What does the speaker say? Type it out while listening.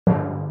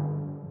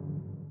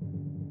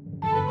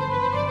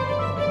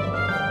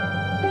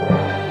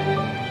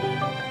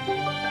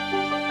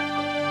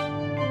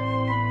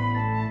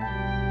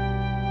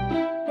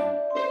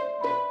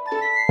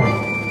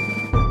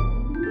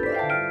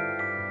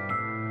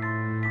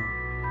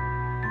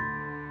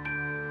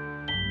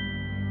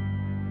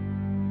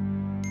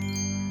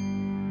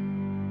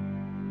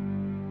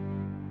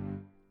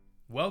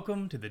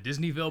Welcome to the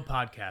Disneyville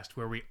podcast,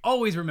 where we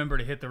always remember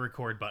to hit the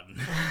record button.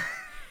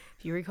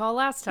 If you recall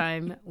last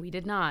time, we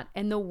did not.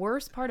 And the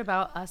worst part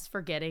about us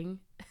forgetting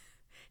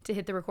to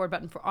hit the record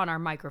button on our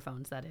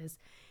microphones, that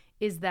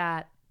is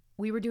that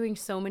we were doing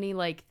so many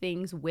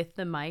things with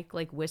the mic,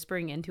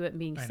 whispering into it and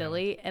being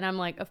silly. And I'm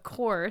like, of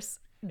course,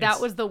 that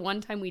was the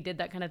one time we did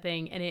that kind of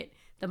thing, and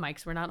the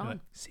mics were not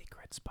on.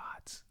 Secret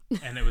spots.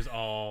 And it was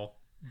all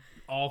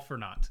for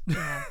naught.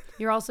 Yeah.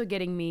 You're also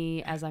getting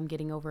me as I'm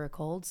getting over a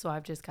cold, so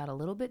I've just got a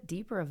little bit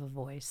deeper of a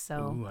voice.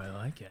 So Ooh, I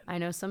like it. I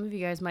know some of you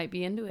guys might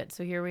be into it,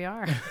 so here we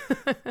are.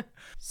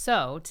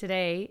 So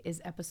today is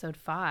episode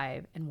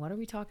 5, and what are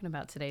we talking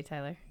about today,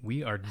 Tyler?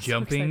 We are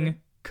jumping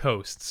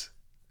coasts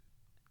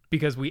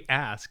because we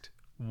asked,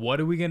 what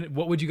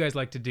would you guys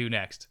like to do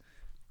next?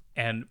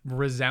 And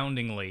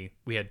resoundingly,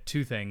 we had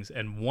two things,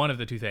 and one of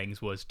the two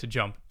things was to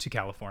jump to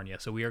California.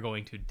 So we are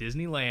going to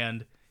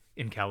Disneyland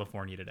in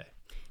California today.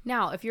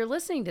 Now, if you're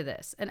listening to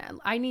this, and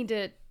I need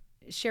to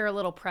share a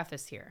little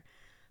preface here.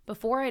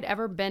 Before I'd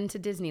ever been to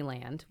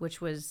Disneyland,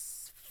 which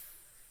was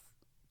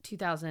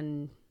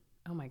 2000,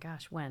 oh my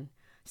gosh, when?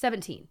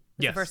 17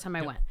 was the first time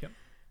I went. Yep.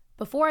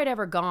 Before I'd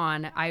ever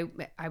gone,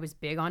 I was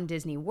big on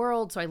Disney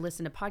World, so I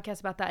listened to podcasts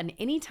about that. And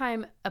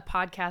anytime a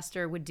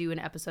podcaster would do an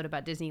episode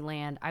about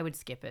Disneyland, I would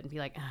skip it and be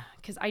like,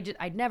 because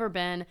I'd never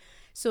been.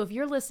 So if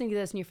you're listening to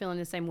this and you're feeling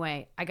the same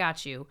way, I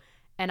got you.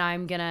 And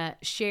I'm going to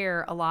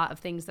share a lot of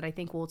things that I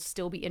think will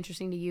still be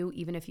interesting to you,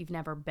 even if you've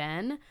never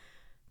been,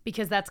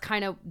 because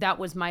that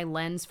was my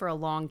lens for a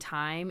long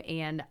time.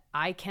 And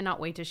I cannot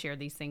wait to share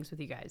these things with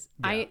you guys.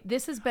 Yeah.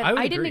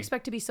 I didn't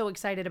expect to be so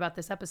excited about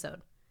this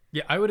episode.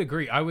 Yeah, I would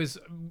agree.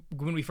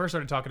 When we first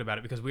started talking about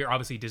it, because we are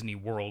obviously Disney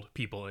World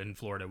people in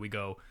Florida, we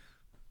go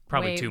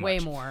probably too much. Way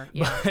more.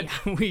 Yeah.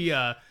 But we,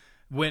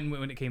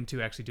 when it came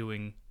to actually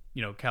doing,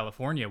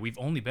 California, we've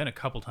only been a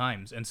couple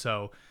times. And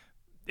so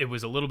it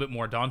was a little bit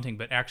more daunting,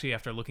 but actually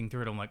after looking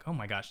through it, I'm like, oh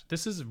my gosh,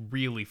 this is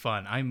really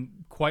fun.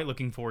 I'm quite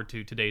looking forward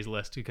to today's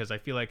list because I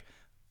feel like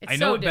I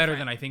know it better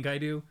than I think I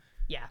do.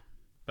 Yeah.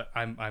 But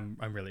I'm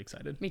really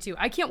excited. Me too.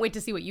 I can't wait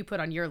to see what you put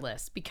on your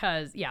list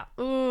because, yeah.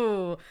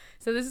 Ooh.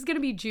 So this is going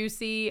to be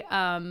juicy.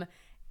 And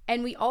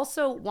we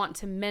also want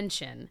to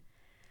mention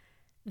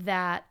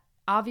that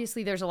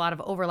obviously there's a lot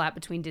of overlap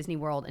between Disney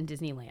World and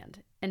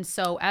Disneyland. And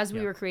so as we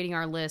were creating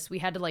our list, we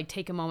had to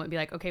take a moment and be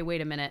like, okay,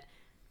 wait a minute.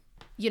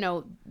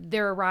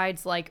 There are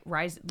rides like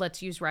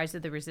let's use Rise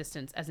of the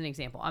Resistance as an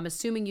example. I'm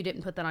assuming you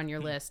didn't put that on your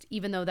list,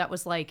 even though that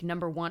was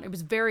number one. It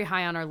was very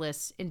high on our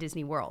list in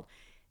Disney World.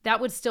 That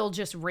would still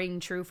just ring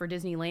true for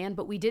Disneyland,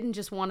 but we didn't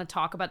just want to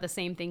talk about the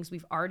same things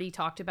we've already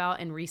talked about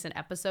in recent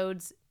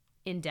episodes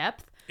in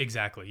depth.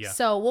 Exactly, yeah.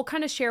 So we'll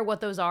kind of share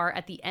what those are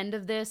at the end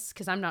of this,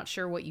 because I'm not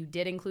sure what you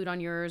did include on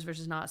yours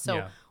versus not.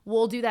 So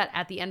we'll do that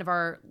at the end of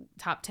our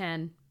top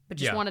 10. But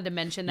just wanted to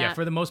mention that. Yeah,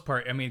 for the most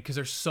part, because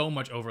there's so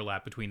much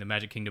overlap between the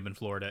Magic Kingdom in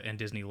Florida and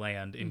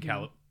Disneyland in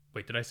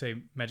Wait, did I say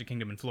Magic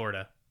Kingdom in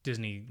Florida,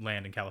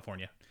 Disneyland in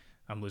California?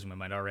 I'm losing my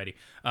mind already.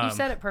 You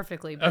said it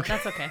perfectly, but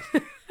that's okay.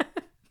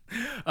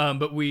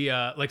 But we,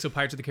 so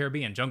Pirates of the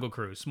Caribbean, Jungle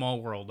Cruise, Small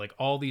World,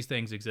 all these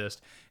things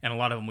exist. And a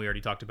lot of them we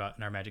already talked about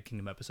in our Magic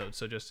Kingdom episode.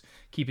 So just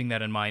keeping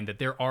that in mind that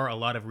there are a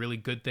lot of really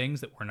good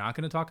things that we're not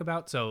going to talk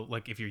about. So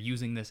if you're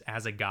using this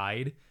as a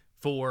guide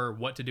for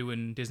what to do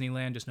in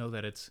Disneyland, just know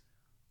that it's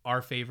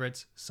our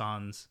favorites,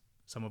 sans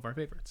some of our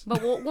favorites.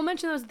 But we'll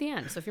mention those at the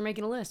end. So if you're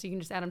making a list, you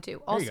can just add them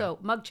too. Also,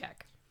 mug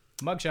check.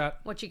 Mugshot.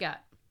 What you got?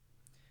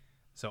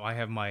 So I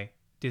have my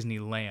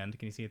Disneyland.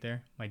 Can you see it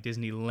there? My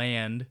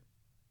Disneyland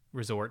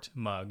Resort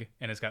mug,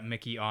 and it's got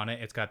Mickey on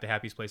it. It's got the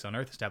happiest place on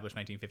earth, established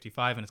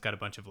 1955, and it's got a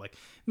bunch of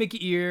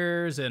Mickey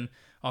ears and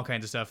all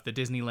kinds of stuff. The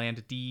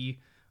Disneyland D.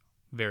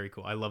 Very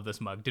cool. I love this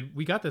mug.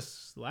 We got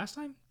this last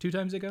time? 2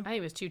 times ago? I think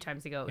it was 2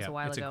 times ago. It was a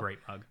while ago. It's a great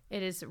mug.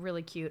 It is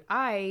really cute.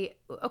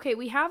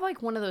 We have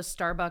one of those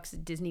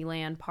Starbucks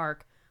Disneyland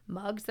Park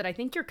mugs that I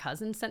think your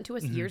cousin sent to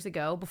us years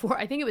ago.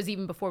 I think it was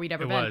even before we'd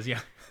ever been. It was, yeah.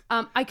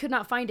 I could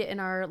not find it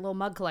in our little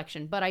mug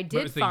collection, but I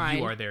did find...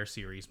 You Are There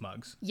series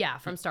mugs. Yeah,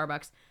 from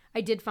Starbucks.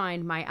 I did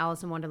find my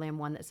Alice in Wonderland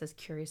one that says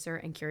Curiouser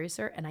and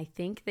Curiouser, and I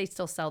think they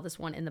still sell this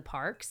one in the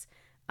parks.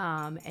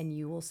 And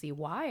you will see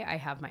why I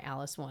have my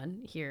Alice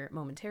one here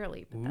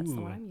momentarily, but that's the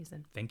one I'm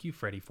using. Thank you,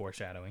 Freddie,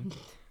 foreshadowing.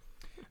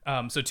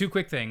 So 2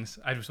 quick things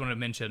I just wanted to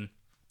mention.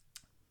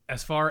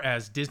 As far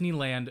as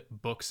Disneyland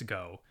books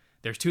go,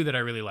 there's 2 that I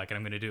really like, and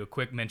I'm going to do a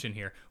quick mention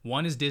here.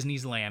 One is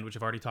Disney's Land, which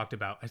I've already talked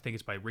about. I think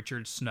it's by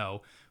Richard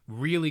Snow.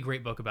 Really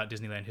great book about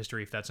Disneyland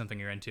history, if that's something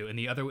you're into. And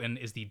the other one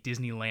is the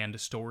Disneyland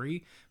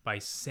Story by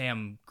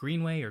Sam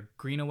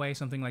Greenaway,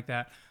 something like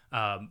that.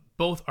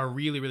 Both are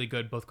really, really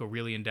good. Both go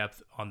really in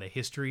depth on the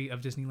history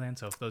of Disneyland.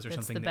 So if those are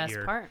something that you're... That's the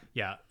best part.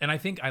 Yeah. And I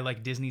think I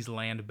like Disney's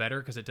Land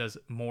better because it does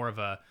more of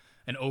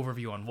an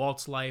overview on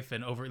Walt's life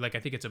and I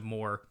think it's a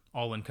more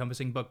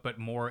all-encompassing book, but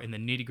more in the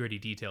nitty-gritty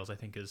details, I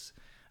think, is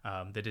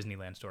the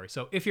Disneyland Story.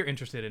 So if you're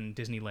interested in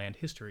Disneyland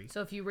history...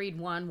 So if you read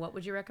one, what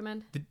would you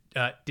recommend?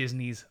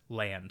 Disney's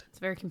Land. It's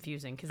very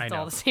confusing because it's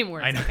all the same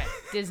words. I know. Okay.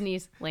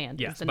 Disney's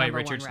Land. Yes, the by number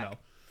Richard one Snow. rec.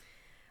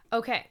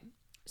 Okay.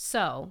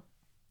 So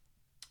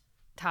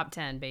top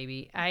 10,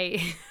 baby.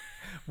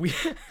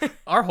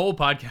 Our whole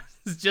podcast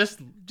is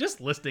just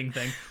listing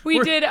things.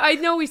 I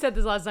know we said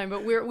this last time,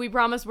 but we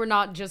promise we're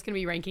not just going to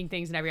be ranking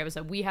things in every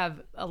episode. We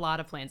have a lot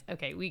of plans.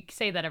 Okay, we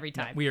say that every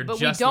time. But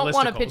we don't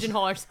want to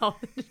pigeonhole ourselves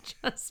into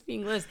just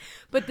being lists.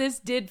 But this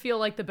did feel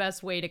like the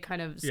best way to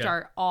kind of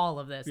start all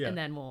of this, and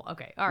then all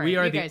right. We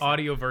are the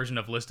audio version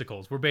of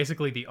listicles. We're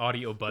basically the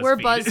audio BuzzFeed. We're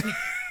BuzzFeed.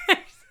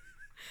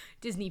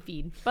 Disney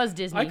feed. Buzz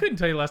Disney. I couldn't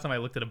tell you last time I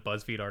looked at a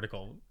BuzzFeed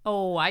article.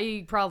 Oh,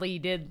 I probably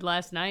did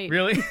last night.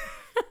 Really?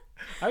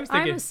 I was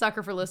thinking I'm a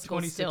sucker for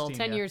listicles still.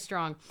 10 years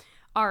strong.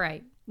 All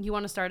right. You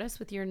want to start us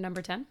with your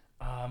number 10?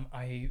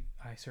 I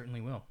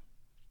certainly will.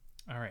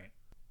 All right.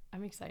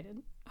 I'm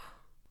excited.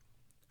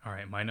 All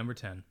right. My number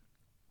 10.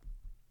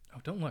 Oh,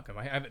 don't look.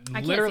 I have it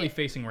literally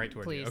facing right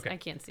towards you. Please, Okay. I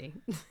can't see.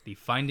 The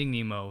Finding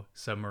Nemo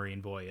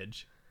submarine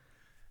voyage.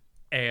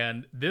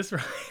 And this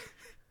ride,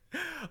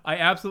 I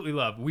absolutely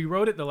love. We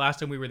rode it the last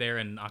time we were there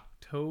in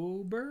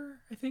October,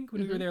 I think,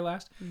 when we were there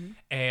last. Mm-hmm.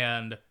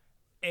 And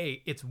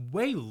it's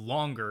way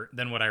longer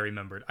than what I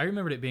remembered. I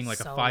remembered it being like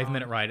so a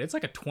 5-minute ride. It's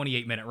like a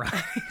 28-minute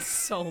ride. It's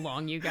so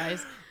long, you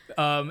guys.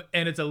 And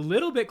it's a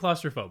little bit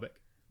claustrophobic,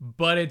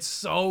 but it's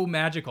so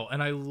magical.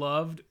 And I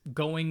loved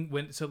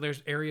going so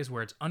there's areas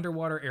where it's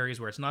underwater, areas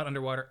where it's not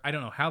underwater. I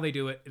don't know how they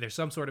do it. There's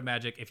some sort of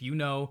magic. If you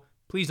know,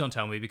 please don't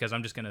tell me, because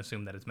I'm just going to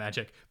assume that it's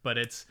magic. But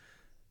it's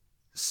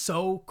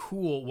so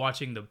cool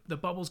watching the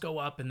bubbles go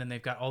up, and then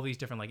they've got all these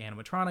different like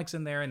animatronics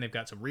in there, and they've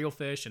got some real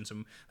fish and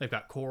they've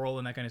got coral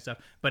and that kind of stuff.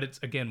 But it's,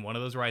 again, one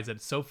of those rides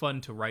that's so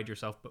fun to ride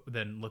yourself, but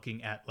then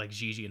looking at like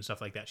Gigi and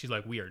stuff like that, she's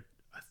like, we are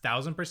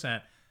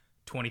 1,000%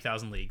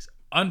 20,000 leagues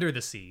under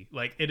the sea.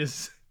 Like, it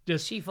is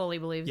just, she fully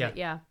believes it.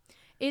 Yeah.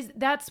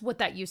 That's what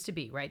that used to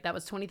be, right? That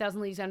was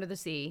 20,000 Leagues Under the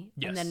Sea.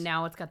 Yes. And then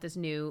now it's got this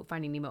new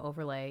Finding Nemo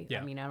overlay.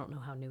 Yeah. I mean, I don't know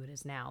how new it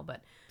is now,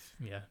 but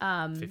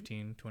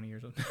 15, 20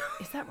 years old.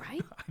 Is that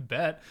right? I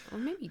bet. Or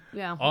maybe,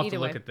 yeah. I'll have to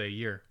look at the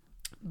year.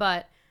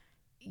 But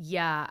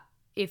yeah,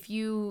 if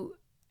you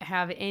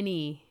have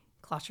any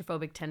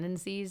claustrophobic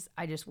tendencies,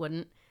 I just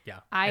wouldn't. Yeah.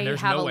 I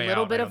have a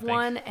little bit of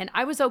one, and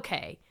I was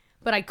okay,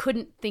 but I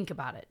couldn't think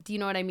about it. Do you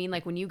know what I mean?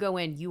 Like, when you go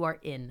in, you are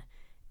in.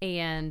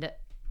 And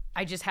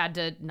I just had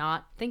to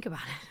not think about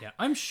it. Yeah,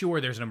 I'm sure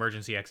there's an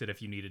emergency exit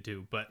if you needed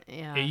to, but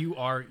you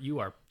are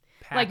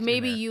packed. Like,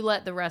 maybe you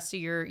let the rest of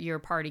your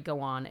party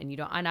go on, and you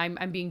don't. And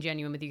I'm being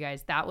genuine with you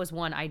guys. That was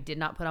one I did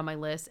not put on my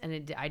list,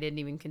 and I didn't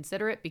even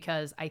consider it,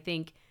 because I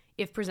think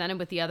if presented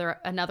with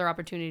another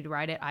opportunity to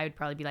ride it, I would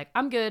probably be like,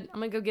 I'm good. I'm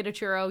gonna go get a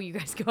churro. You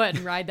guys go ahead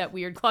and ride that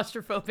weird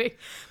claustrophobic.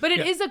 But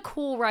it is a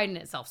cool ride in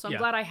itself. So I'm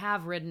glad I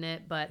have ridden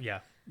it. But yeah,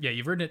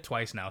 you've ridden it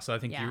twice now, so I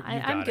think you've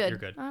got good. it. You're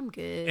good. I'm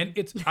good. And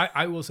it's,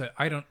 I will say,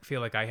 I don't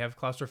feel like I have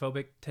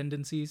claustrophobic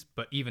tendencies,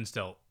 but even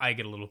still, I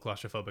get a little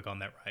claustrophobic on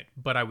that ride.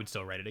 But I would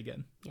still ride it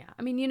again. Yeah,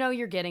 I mean,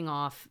 you're getting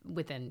off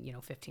within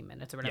 15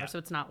 minutes or whatever, so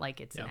it's not like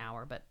it's an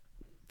hour, but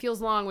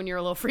feels long when you're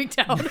a little freaked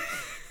out.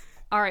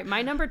 All right,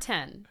 my number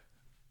 10,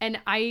 and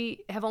I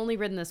have only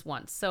ridden this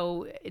once,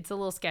 so it's a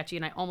little sketchy,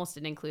 and I almost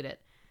didn't include it.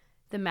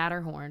 The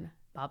Matterhorn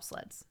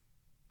bobsleds.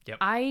 Yep.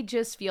 I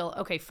just feel,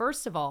 okay,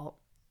 first of all,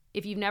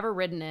 if you've never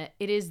ridden it,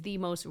 it is the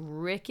most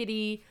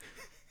rickety,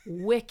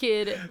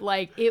 wicked,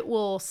 like, it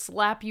will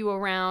slap you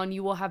around.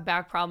 You will have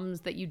back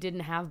problems that you didn't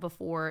have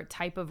before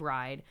type of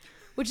ride,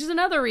 which is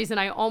another reason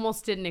I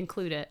almost didn't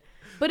include it.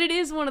 But it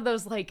is one of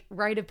those, like,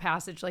 rite of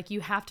passage. Like,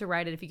 you have to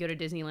ride it if you go to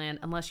Disneyland,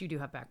 unless you do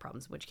have back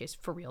problems, in which case,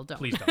 for real, don't.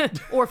 Please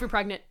don't. Or if you're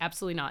pregnant,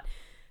 absolutely not.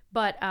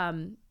 But,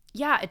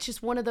 yeah, it's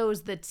just one of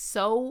those that's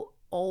so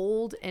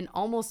old and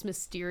almost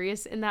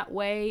mysterious in that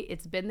way.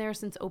 It's been there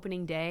since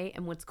opening day.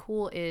 And what's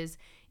cool is,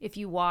 if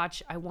you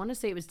watch, I want to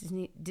say it was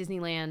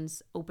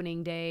Disneyland's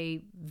opening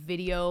day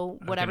video,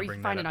 whatever, you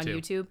can find it on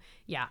YouTube.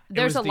 Yeah,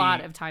 there's a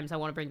lot of times I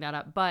want to bring that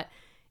up, but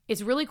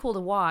it's really cool to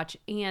watch.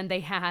 And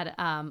they had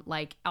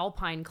like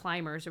alpine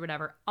climbers or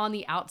whatever on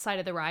the outside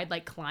of the ride,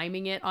 like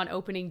climbing it on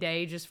opening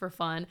day just for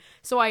fun.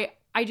 So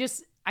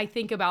I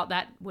think about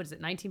that, what is it,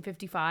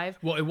 1955?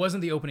 Well, it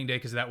wasn't the opening day,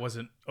 because that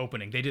wasn't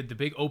opening. They did the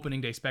big opening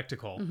day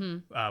spectacle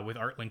with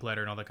Art Linkletter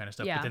and all that kind of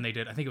stuff. Yeah. But then they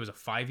did, I think it was a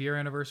 5-year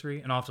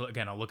anniversary. And also,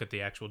 again, I'll look at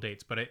the actual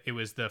dates. But it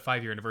was the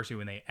 5-year anniversary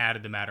when they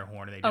added the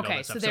Matterhorn and they did all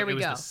that stuff. So there we go.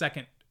 It was the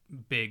second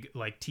big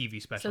like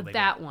TV special. So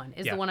that one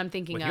is the one I'm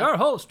thinking with of. Your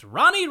host,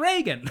 Ronnie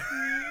Reagan.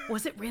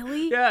 Was it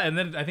really? Yeah, and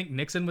then I think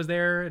Nixon was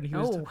there, and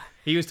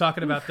he was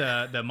talking about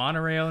the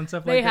monorail and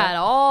stuff like that. They had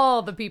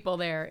all the people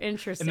there.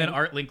 Interesting. And then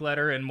Art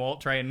Linkletter and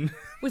Walt trying.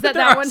 Was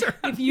that one?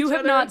 If you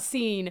have not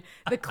seen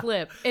the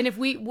clip, and if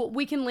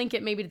we can link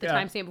it maybe to the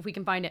timestamp if we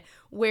can find it,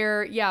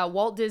 where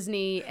Walt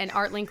Disney and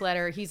Art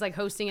Linkletter, he's like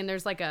hosting, and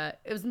there's like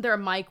wasn't there a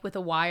mic with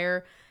a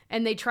wire?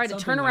 And they try to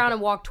turn around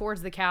and walk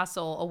towards the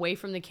castle away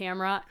from the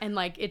camera. And,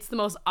 like, it's the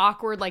most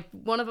awkward. Like,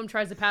 one of them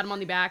tries to pat him on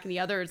the back and the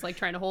other is, like,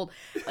 trying to hold.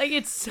 Like,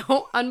 it's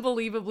so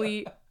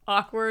unbelievably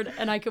awkward.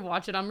 And I could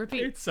watch it on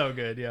repeat. It's so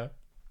good, yeah.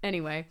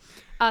 Anyway.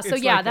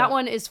 That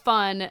one is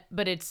fun.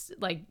 But it's,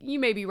 like, you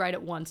maybe ride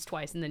it once,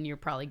 twice, and then you're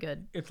probably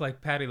good. It's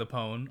like Patti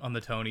LuPone on the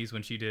Tonys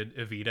when she did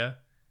Evita.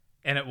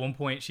 And at one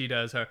point she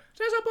does her,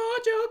 "She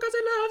supports you because he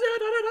loves you,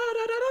 da, da, da,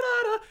 da, da,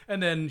 da, da."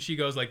 And then she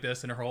goes like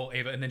this and her whole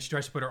Ava, and then she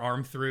tries to put her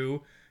arm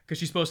through because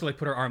she's supposed to like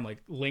put her arm like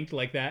linked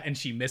like that, and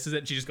she misses it,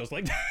 and she just goes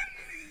like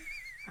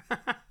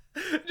that.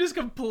 Just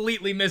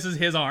completely misses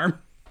his arm.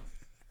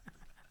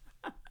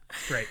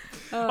 Great.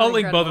 I'll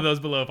link both of those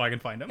below if I can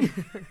find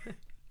them.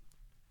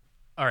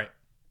 All right.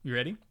 You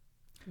ready?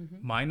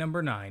 Mm-hmm. My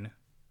number 9,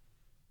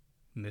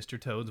 Mr.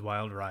 Toad's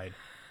Wild Ride.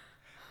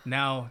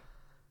 Now,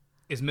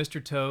 is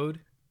Mr. Toad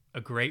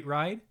a great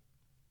ride?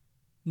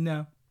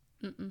 No.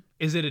 Mm-mm.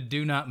 Is it a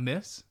do not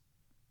miss?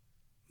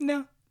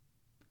 No.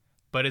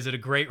 But is it a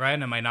great ride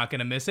and am I not going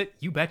to miss it?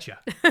 You betcha.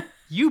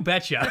 You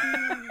betcha.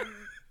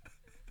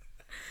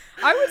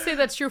 I would say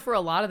that's true for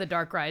a lot of the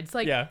dark rides.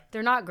 Like,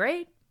 they're not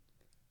great,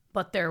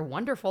 but they're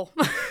wonderful.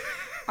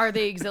 Are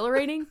they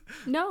exhilarating?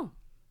 No.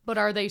 But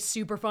are they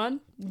super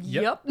fun?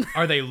 Yep.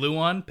 Are they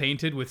Luan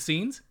painted with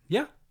scenes?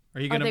 Yeah.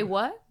 Are they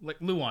what? Like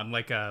Luan,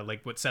 like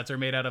what sets are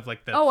made out of,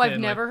 like the. Oh, thin, I've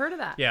never heard of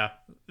that. Yeah,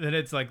 and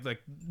it's like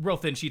real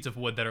thin sheets of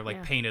wood that are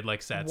like painted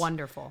like sets.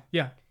 Wonderful.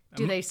 Yeah.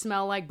 Do they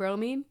smell like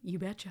bromine? You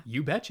betcha.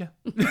 You betcha.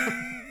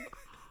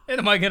 And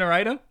am I gonna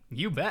ride them?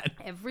 You bet.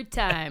 Every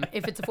time.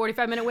 If it's a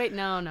 45-minute wait,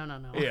 no.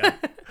 Yeah.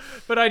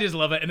 But I just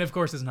love it. And of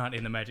course it's not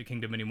in the Magic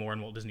Kingdom anymore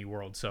in Walt Disney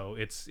World. So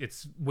it's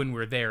when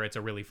we're there, it's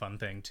a really fun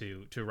thing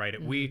to ride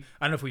it. Mm-hmm.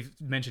 I don't know if we've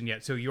mentioned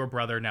yet. So your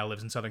brother now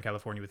lives in Southern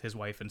California with his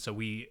wife. And so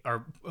we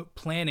are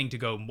planning to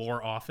go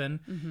more often.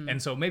 Mm-hmm.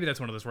 And so maybe that's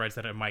one of those rides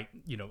that I might,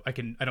 I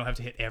don't have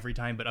to hit every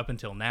time, but up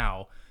until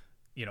now,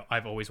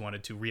 I've always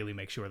wanted to really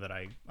make sure that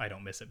I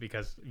don't miss it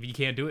because you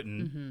can't do it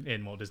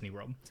in Walt Disney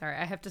World. Sorry,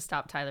 I have to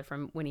stop Tyler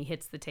from when he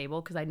hits the table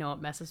because I know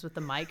it messes with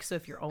the mic. So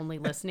if you're only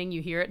listening,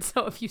 you hear it.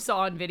 So if you saw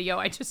on video,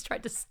 I just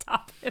tried to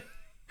stop him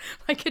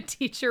like a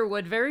teacher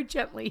would, very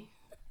gently.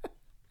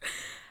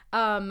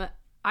 I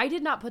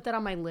did not put that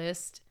on my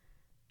list,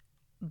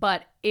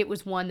 but it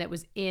was one that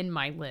was in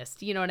my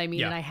list. You know what I mean?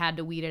 Yeah. And I had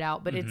to weed it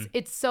out. But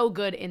it's so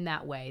good in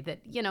that way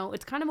that,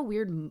 it's kind of a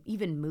weird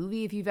even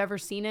movie if you've ever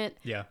seen it.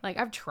 Yeah. Like,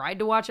 I've tried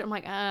to watch it. I'm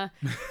like,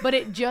 but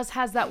it just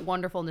has that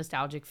wonderful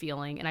nostalgic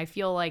feeling. And I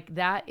feel like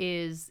that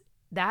is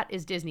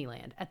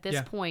Disneyland. At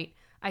this point,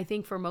 I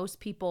think for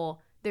most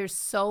people, there's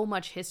so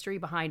much history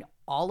behind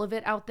all of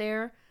it out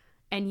there.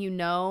 And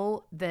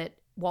that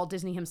Walt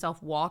Disney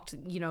himself walked,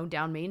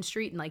 down Main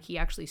Street and like he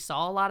actually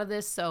saw a lot of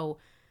this. So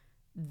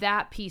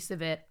that piece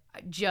of it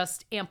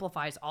just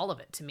amplifies all of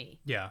it to me.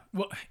 Yeah.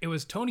 Well, it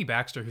was Tony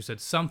Baxter who said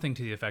something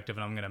to the effect of,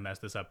 and I'm going to mess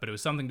this up, but it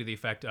was something to the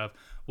effect of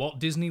Walt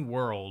Disney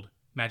World,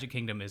 Magic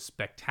Kingdom is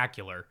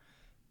spectacular.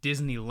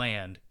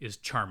 Disneyland is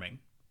charming.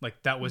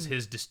 Like that was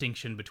his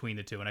distinction between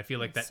the two. And I feel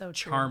like that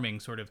charming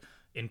sort of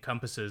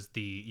encompasses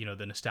the,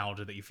 the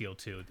nostalgia that you feel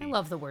too. I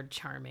love the word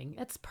charming.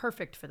 It's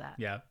perfect for that.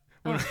 Yeah.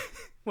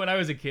 When I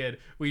was a kid,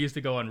 we used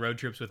to go on road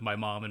trips with my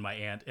mom and my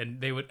aunt,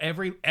 and they would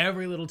every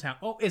little town.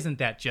 Oh, isn't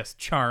that just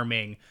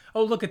charming?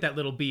 Oh, look at that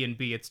little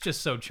B&B. It's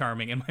just so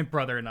charming. And my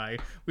brother and I,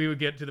 we would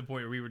get to the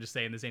point where we were just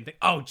saying the same thing.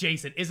 Oh,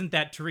 Jason, isn't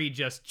that tree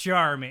just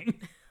charming?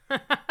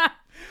 Look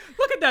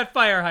at that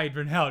fire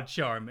hydrant. How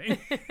charming.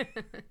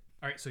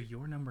 All right, so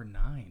you're number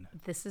 9.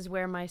 This is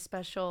where my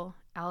special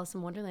Alice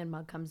in Wonderland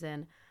mug comes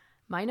in.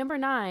 My number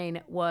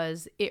 9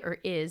 is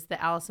the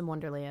Alice in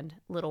Wonderland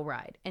little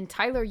ride. And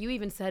Tyler, you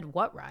even said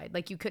what ride?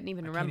 Like you couldn't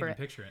even remember it. I can't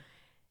even picture it.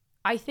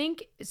 I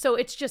think, so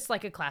it's just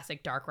like a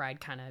classic dark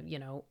ride kind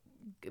of,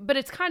 but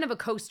it's kind of a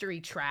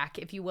coastery track,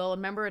 if you will.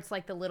 Remember, it's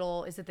like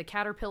is it the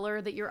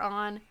caterpillar that you're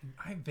on?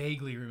 I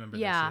vaguely remember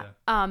this. Yeah.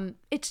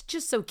 It's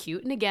just so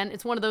cute. And again,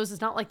 it's one of those, it's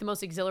not like the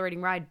most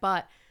exhilarating ride,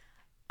 but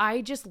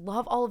I just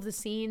love all of the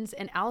scenes.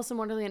 And Alice in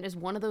Wonderland is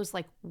one of those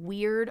like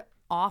weird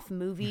off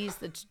movies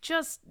that's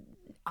just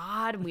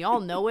odd and we all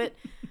know it,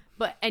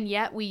 and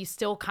yet we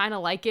still kind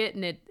of like it,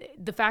 and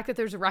the fact that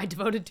there's a ride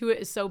devoted to it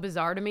is so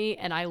bizarre to me,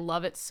 and I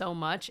love it so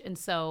much. And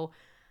so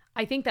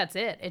I think that's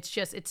it.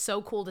 It's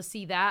so cool to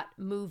see that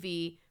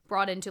movie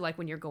brought into like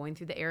when you're going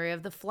through the area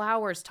of the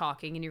flowers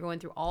talking and you're going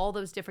through all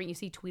those different, you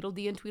see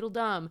Tweedledee and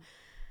Tweedledum.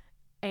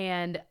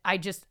 And I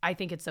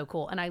think it's so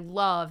cool. And I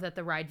love that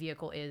the ride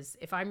vehicle is,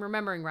 if I'm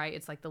remembering right,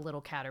 it's like the little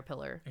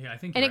caterpillar. Yeah, I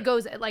think. And it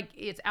goes like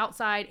it's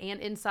outside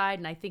and inside.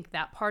 And I think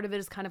that part of it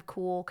is kind of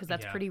cool because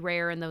that's pretty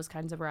rare in those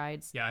kinds of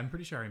rides. Yeah, I'm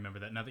pretty sure I remember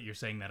that. Now that you're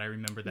saying that, I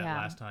remember that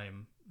last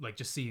time, like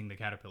just seeing the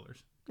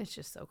caterpillars. It's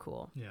just so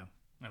cool. Yeah,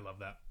 I love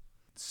that.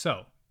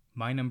 So,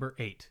 my number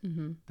 8,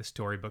 the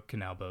Storybook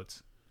Canal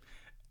Boats.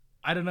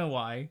 I don't know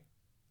why.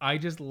 I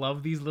just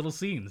love these little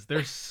scenes.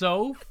 They're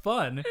so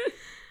fun.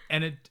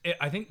 And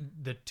I think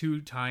the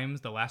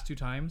last two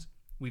times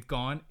we've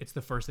gone, it's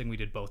the first thing we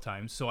did both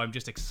times. So I'm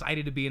just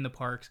excited to be in the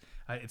parks.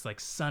 It's like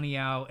sunny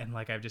out, and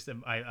like I just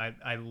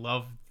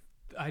love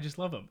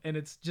them. And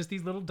it's just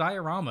these little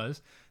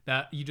dioramas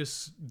that you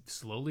just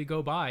slowly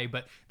go by,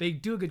 but they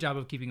do a good job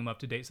of keeping them up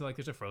to date. So like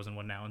there's a Frozen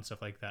one now and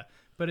stuff like that.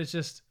 But it's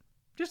just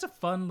a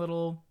fun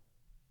little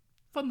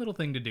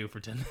thing to do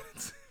for 10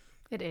 minutes.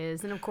 It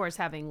is. And of course,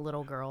 having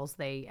little girls,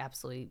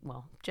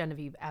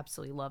 Genevieve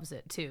absolutely loves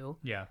it too.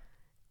 Yeah.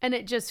 And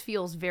it just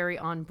feels very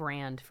on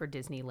brand for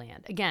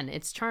Disneyland. Again,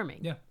 it's charming.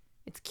 Yeah.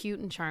 It's cute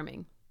and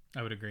charming.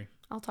 I would agree.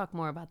 I'll talk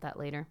more about that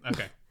later.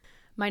 Okay.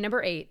 My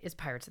number 8 is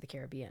Pirates of the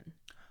Caribbean.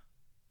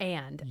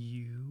 And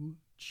you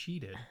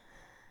cheated.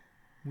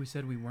 We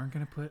said we weren't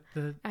going to put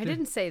the... I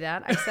didn't say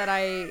that. I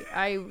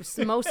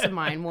said most of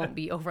mine won't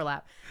be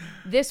overlap.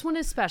 This one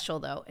is special,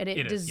 though, and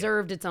it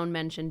deserved its own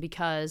mention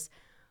because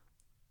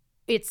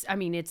it's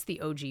the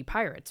OG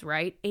Pirates,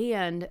 right?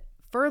 And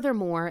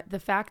furthermore, the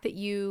fact that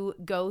you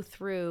go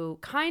through,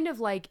 kind of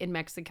like in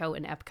Mexico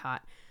in Epcot,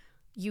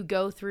 you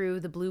go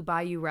through the Blue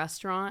Bayou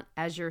restaurant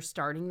as you're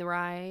starting the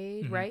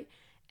ride, right?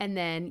 And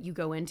then you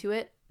go into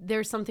it.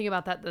 There's something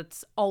about that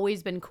that's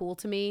always been cool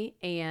to me.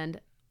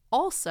 And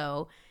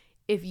also,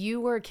 if you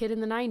were a kid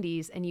in the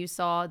 90s and you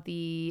saw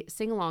the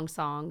sing-along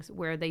songs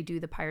where they do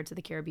the Pirates of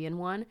the Caribbean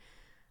one,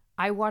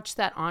 I watched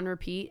that on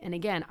repeat. And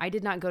again, I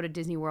did not go to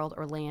Disney World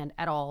or Land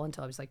at all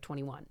until I was like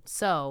 21.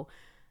 So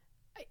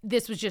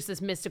this was just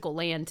this mystical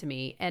land to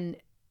me. And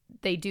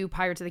they do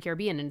Pirates of the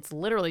Caribbean, and it's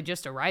literally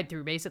just a ride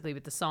through basically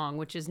with the song,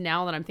 which is,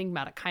 now that I'm thinking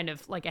about it, kind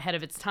of like ahead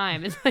of its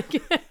time. It's like,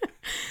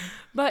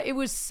 but it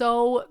was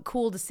so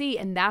cool to see.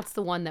 And that's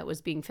the one that was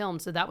being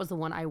filmed. So that was the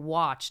one I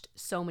watched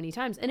so many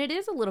times. And it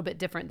is a little bit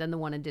different than the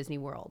one in Disney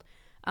World.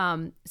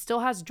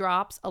 Still has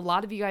drops. A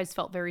lot of you guys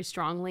felt very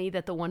strongly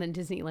that the one in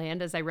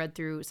Disneyland, as I read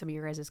through some of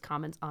your guys'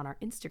 comments on our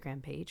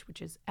Instagram page,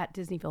 which is at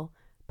Disneyville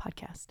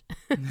Podcast.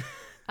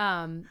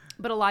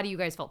 But a lot of you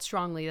guys felt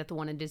strongly that the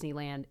one in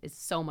Disneyland is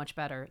so much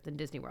better than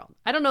Disney World.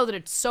 I don't know that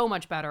it's so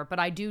much better, but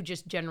I do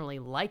just generally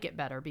like it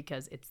better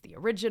because it's the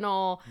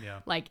original. Yeah.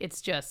 Like,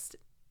 it's just,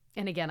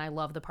 and again, I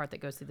love the part that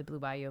goes through the Blue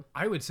Bayou.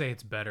 I would say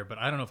it's better, but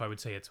I don't know if I would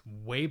say it's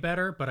way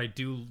better, but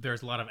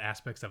there's a lot of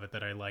aspects of it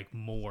that I like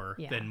more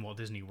than Walt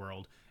Disney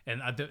World.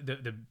 And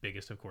the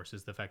biggest, of course,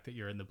 is the fact that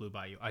you're in the Blue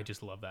Bayou. I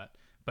just love that.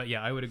 But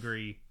yeah, I would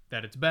agree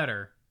that it's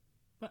better,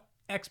 but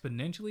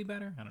exponentially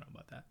better? I don't know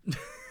about that.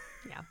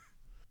 Yeah.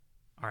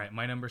 All right,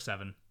 my number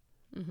 7.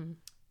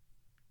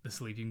 The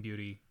Sleeping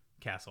Beauty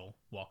Castle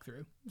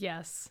walkthrough.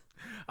 Yes.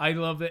 I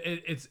love it.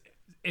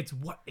 It's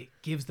what it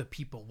gives the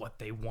people what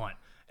they want.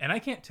 And I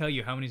can't tell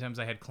you how many times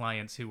I had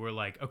clients who were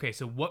like, okay,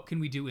 so what can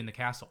we do in the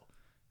castle?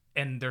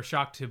 And they're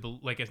shocked to,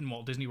 like, in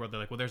Walt Disney World, they're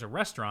like, well, there's a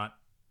restaurant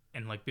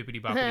and like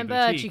bippity boppity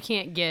but boutique. you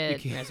can't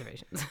get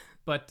reservations.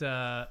 But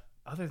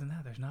other than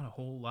that, there's not a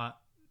whole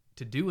lot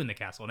to do in the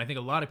castle. And I think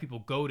a lot of people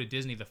go to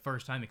Disney the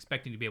first time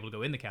expecting to be able to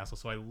go in the castle.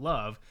 So I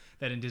love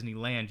that in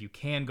Disneyland you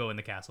can go in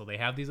the castle. They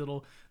have these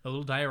little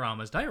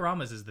dioramas.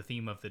 Dioramas is the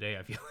theme of the day,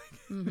 I feel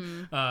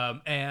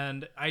like.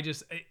 And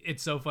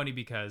it's so funny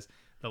because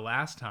the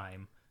last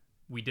time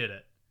we did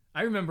it,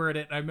 I remembered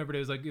it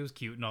was like, it was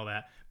cute and all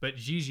that. But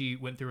Gigi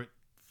went through it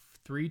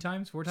 4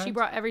 times. She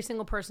brought every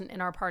single person in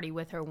our party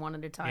with her one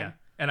at a time. Yeah.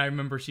 And I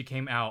remember she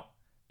came out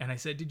and I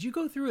said, did you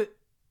go through it?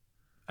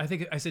 I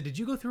said, did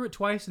you go through it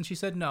twice? And she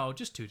said, no,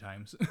 just 2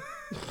 times.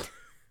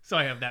 So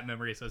I have that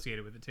memory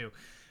associated with it too.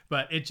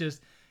 But it's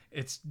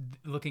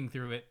looking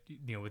through it,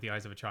 with the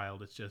eyes of a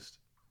child. It's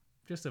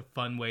just a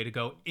fun way to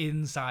go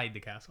inside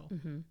the castle.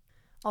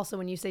 Also,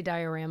 when you say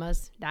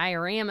dioramas,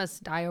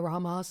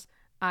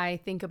 I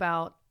think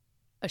about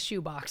a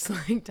shoebox,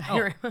 like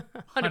diorama,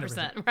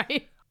 100%,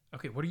 right?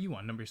 Okay, what are you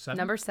on? Number 7?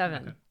 Number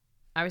 7. Okay.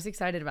 I was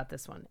excited about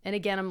this one. And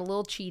again, I'm a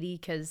little cheaty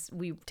because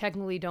we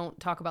technically don't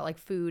talk about like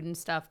food and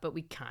stuff, but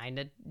we kind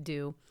of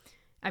do.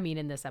 I mean,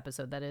 in this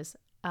episode, that is.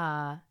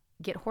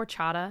 Get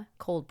horchata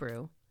cold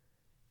brew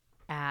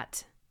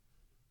at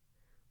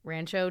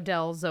Rancho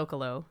del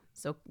Zocalo.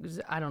 So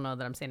I don't know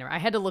that I'm saying it right. I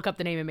had to look up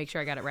the name and make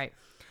sure I got it right.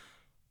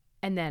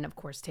 And then, of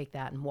course, take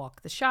that and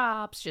walk the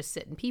shops, just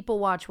sit and people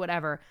watch,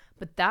 whatever.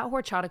 But that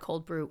horchata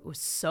cold brew was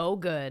so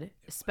good,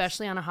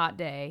 especially on a hot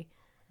day.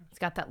 It's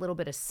got that little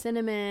bit of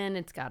cinnamon.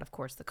 It's got, of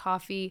course, the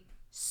coffee.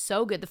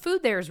 So good. The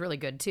food there is really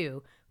good,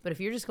 too. But if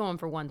you're just going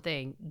for one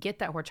thing, get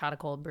that horchata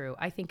cold brew.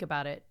 I think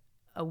about it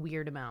a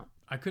weird amount.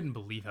 I couldn't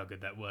believe how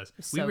good that was.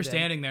 So we were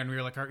standing there and we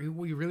were like,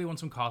 we really want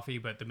some coffee,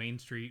 but the main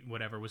street,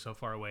 whatever, was so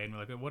far away. And we're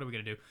like, what are we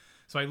going to do?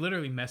 So I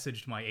literally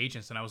messaged my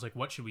agents and I was like,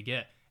 what should we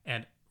get?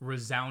 And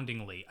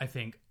resoundingly, I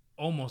think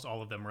almost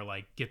all of them were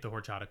like, get the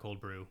horchata cold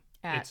brew.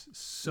 It's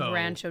so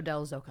Rancho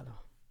del Zocalo.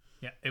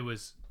 Yeah, it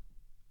was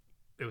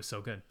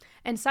so good.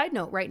 And side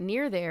note, right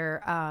near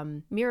there,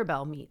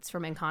 Mirabelle meets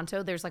from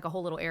Encanto. There's like a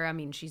whole little area. I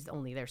mean, she's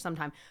only there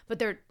sometime,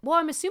 but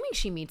I'm assuming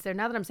she meets there.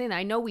 Now that I'm saying that,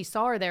 I know we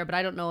saw her there, but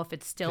I don't know if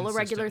it's still a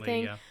regular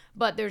thing. Yeah.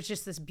 But there's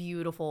just this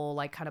beautiful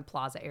like kind of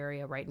plaza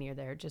area right near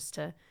there just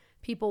to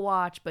people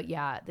watch. But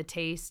yeah, the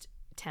taste,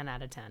 10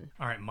 out of 10.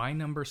 All right, my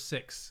number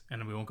 6,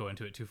 and we won't go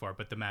into it too far,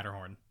 but the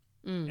Matterhorn.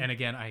 And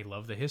again, I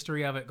love the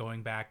history of it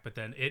going back, but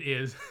then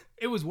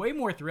it was way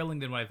more thrilling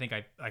than what I think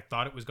I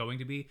thought it was going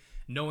to be.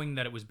 Knowing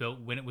that it was built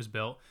when it was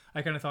built,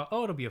 I kind of thought,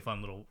 oh, it'll be a fun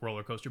little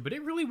roller coaster, but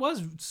it really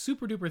was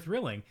super duper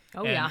thrilling.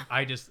 Oh, and yeah.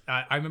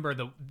 I remember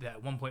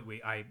at one point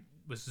I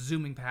was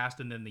zooming past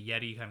and then the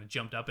Yeti kind of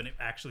jumped up and it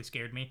actually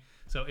scared me.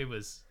 So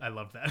I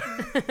loved that.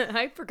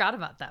 I forgot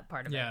about that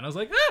part of it. Yeah, and I was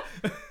like,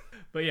 ah!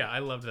 But yeah, I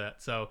loved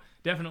that. So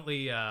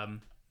definitely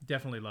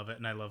love it.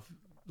 And I love,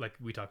 like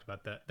we talked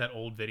about, that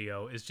old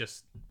video is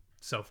just,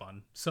 So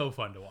fun. So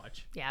fun to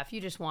watch. Yeah, if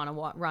you just want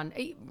to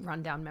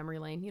run down memory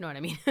lane, you know what I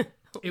mean?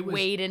 It was,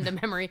 Wade into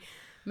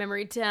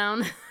memory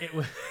town. It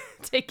was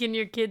taking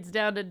your kids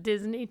down to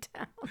Disney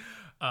Town.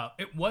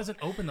 It wasn't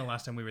open the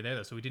last time we were there,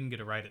 though, so we didn't get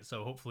to ride it.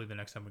 So hopefully the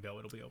next time we go,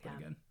 it'll be open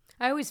again.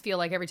 I always feel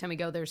like every time we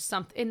go, there's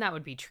something, and that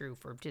would be true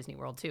for Disney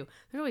World too.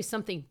 There's always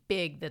something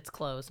big that's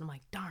closed. I'm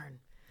like, darn.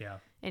 Yeah.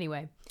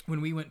 Anyway.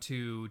 When we went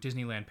to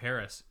Disneyland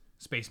Paris,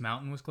 Space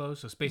Mountain was closed.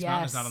 So Space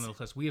Mountain is not on the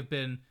list. We have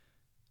been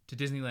to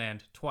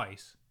Disneyland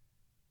twice.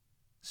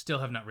 Still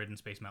have not ridden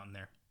Space Mountain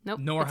there. Nope.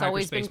 Nor it's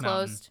always Hyperspace been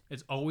Mountain. closed.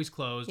 It's always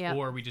closed, Yep.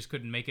 or we just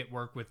couldn't make it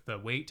work with the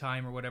wait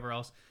time or whatever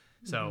else.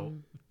 So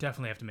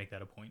definitely have to make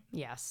that a point.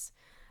 Yes.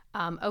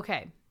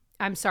 Okay.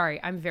 I'm sorry.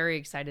 I'm very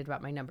excited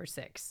about my number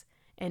 6.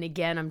 And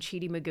again, I'm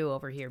Cheaty Magoo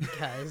over here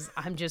because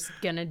I'm just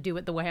going to do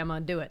it the way I'm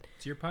going to do it.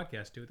 It's your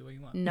podcast. Do it the way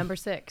you want. Number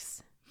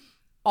 6.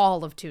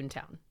 All of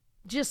Toontown.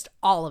 Just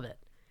all of it.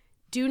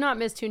 Do not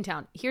miss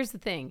Toontown. Here's the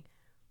thing.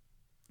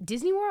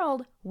 Disney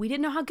World, we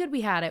didn't know how good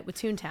we had it with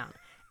Toontown.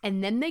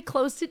 And then they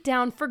closed it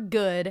down for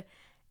good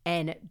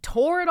and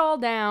tore it all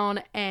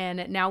down.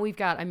 And now we've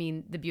got,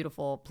 the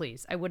beautiful,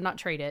 please, I would not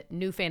trade it,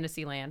 New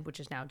Fantasyland, which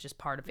is now just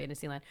part of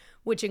Fantasyland,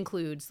 which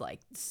includes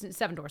like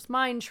Seven Dwarfs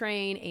Mine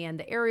Train and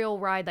the aerial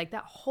ride, like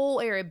that whole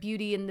area,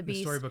 Beauty and the Beast.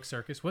 The Storybook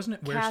Circus. Wasn't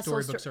it where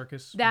Castle Storybook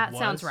Circus That was?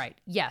 sounds right.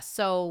 Yes.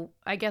 So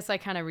I guess I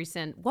kind of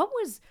resent.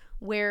 Was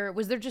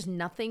there just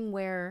nothing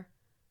where...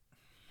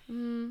 we're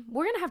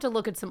going to have to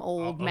look at some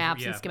old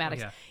maps and schematics.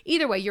 Yeah.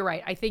 Either way, you're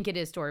right. I think it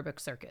is Storybook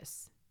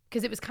Circus.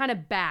 Because it was kind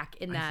of back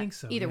in that. I think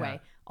so, either way,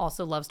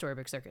 also love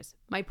Storybook Circus.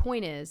 My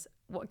point is,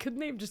 couldn't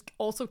they have just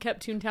also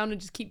kept Toontown and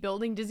just keep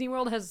building? Disney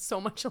World has so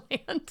much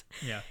land.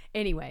 Yeah.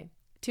 Anyway,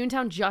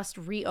 Toontown just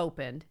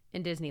reopened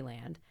in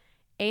Disneyland.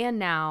 And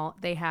now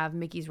they have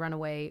Mickey's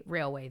Runaway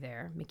Railway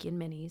there, Mickey and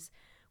Minnie's,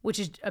 which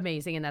is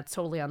amazing. And that's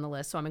totally on the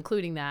list. So I'm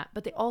including that.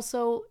 But they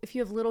also, if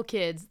you have little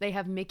kids, they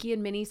have Mickey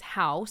and Minnie's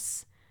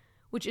house,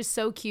 which is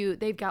so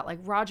cute. They've got like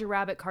Roger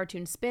Rabbit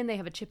cartoon spin. They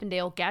have a Chip and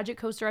Dale gadget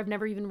coaster I've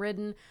never even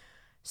ridden.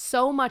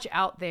 So much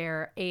out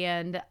there,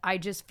 and I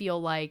just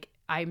feel like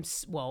I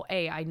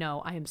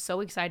know I am so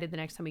excited the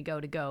next time we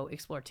go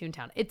explore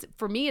Toontown.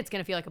 For me, it's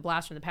going to feel like a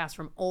blast from the past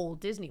from old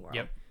Disney World.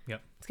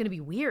 Yep. It's going to be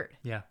weird.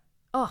 Yeah.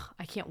 Oh,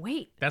 I can't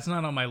wait. That's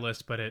not on my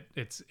list, but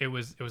it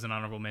was an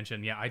honorable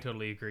mention. Yeah, I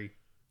totally agree.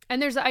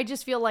 And I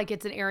just feel like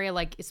it's an area,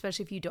 like,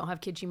 especially if you don't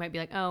have kids, you might be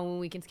like, oh,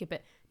 we can skip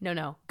it.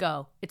 No,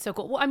 go. It's so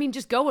cool. Well,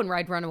 just go and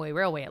ride Runaway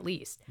Railway at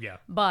least. Yeah.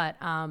 But,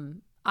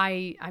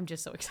 I'm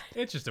just so excited.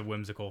 It's just a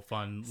whimsical,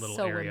 fun little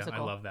So area.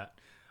 whimsical. I love that.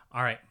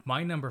 All right,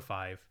 my number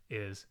 5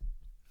 is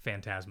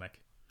Fantasmic.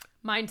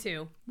 Mine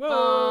too.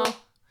 Whoa!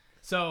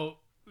 So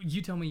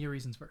you tell me your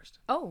reasons first.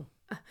 Oh,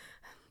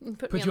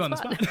 Put you on the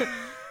spot.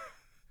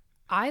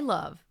 I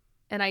love,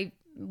 and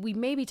we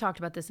maybe talked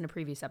about this in a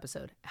previous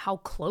episode, how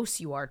close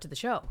you are to the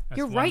show.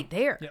 You're right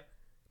there. Yep.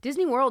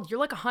 Disney World, you're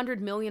like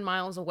 100 million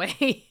miles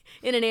away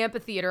in an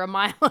amphitheater, a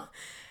mile.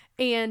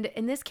 And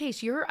in this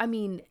case,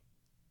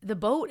 the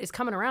boat is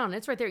coming around and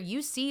it's right there.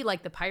 You see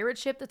like the pirate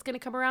ship that's going to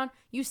come around.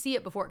 You see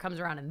it before it comes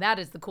around. And that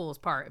is the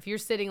coolest part. If you're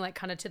sitting like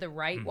kind of to the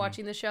right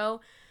watching the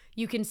show,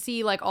 you can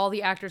see like all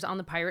the actors on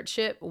the pirate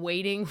ship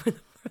waiting for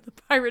the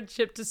pirate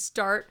ship to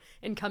start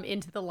and come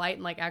into the light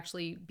and like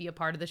actually be a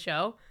part of the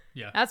show.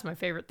 Yeah. That's my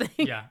favorite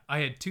thing. Yeah. I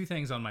had 2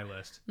 things on my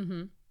list.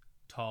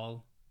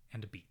 Tall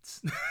and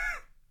Beats.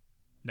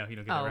 No, you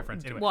don't get that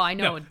reference. Anyway, well, I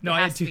know it I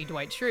had has to be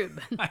Dwight Schrute.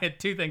 But I had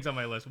 2 things on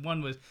my list.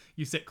 One was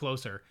you sit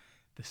closer.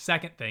 The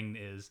second thing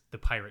is the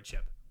pirate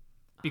ship.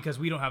 Because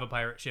we don't have a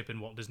pirate ship in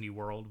Walt Disney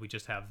World. We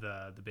just have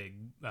the big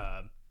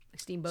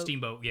steamboat,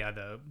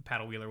 the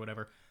paddle wheel or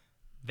whatever.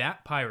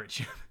 That pirate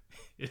ship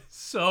is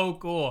so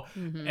cool.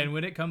 And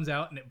when it comes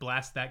out and it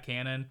blasts that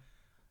cannon,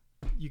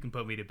 you can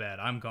put me to bed.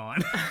 I'm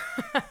gone.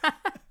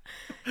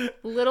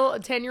 Little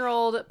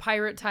 10-year-old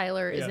pirate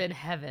Tyler is in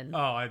heaven. Oh,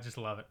 I just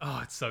love it. Oh,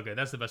 it's so good.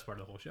 That's the best part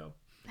of the whole show.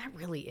 That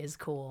really is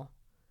cool.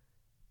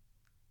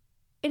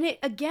 And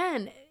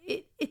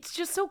it's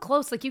just so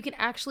close. Like you can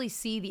actually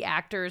see the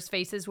actors'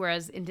 faces,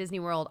 whereas in Disney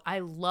World, I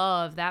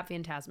love that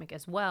Fantasmic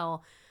as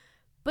well.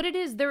 But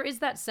there is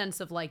that sense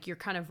of like you're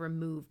kind of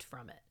removed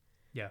from it.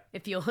 Yeah.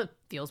 It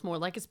feels more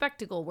like a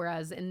spectacle,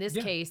 whereas in this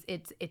case,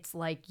 it's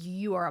like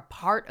you are a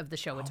part of the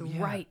show. It's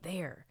right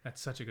there.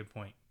 That's such a good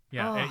point.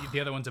 Yeah, the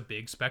other one's a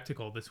big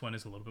spectacle. This one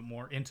is a little bit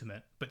more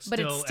intimate, but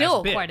it's still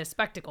as big. quite a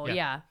spectacle.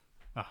 Yeah.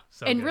 Oh,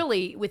 so and good.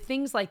 really, with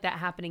things like that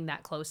happening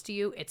that close to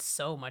you, it's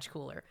so much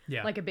cooler.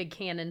 Yeah. Like a big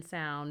cannon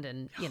sound,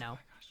 and Oh my gosh,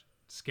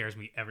 it scares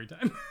me every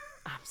time.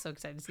 I'm so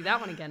excited to see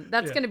that one again.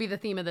 That's going to be the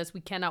theme of this.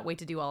 We cannot wait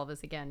to do all of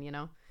this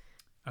again,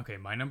 Okay,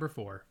 my number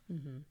 4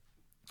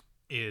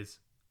 is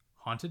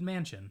Haunted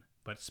Mansion,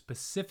 but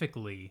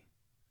specifically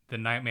the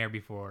Nightmare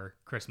Before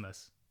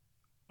Christmas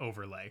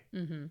overlay.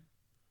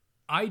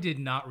 I did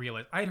not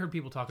realize. I had heard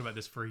people talk about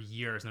this for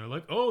years, and they're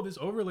like, "Oh, this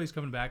overlay's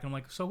coming back." And I'm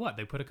like, "So what?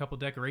 They put a couple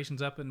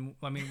decorations up, and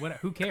what?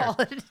 Who cares?" Call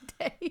it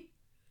a day.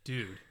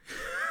 Dude,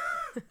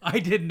 I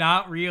did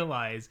not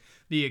realize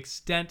the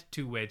extent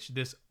to which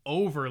this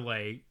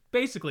overlay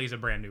basically is a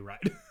brand new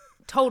ride.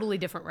 Totally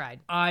different ride.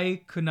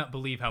 I could not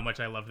believe how much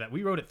I loved that.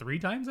 We rode it 3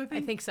 times, I I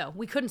think. think so.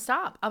 We couldn't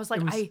stop. I was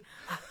like, I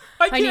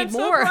I can't need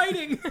stop more.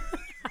 riding.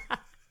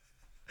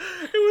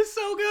 It was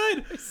so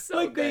good. was so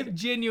like good. they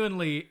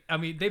genuinely, I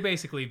mean, they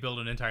basically built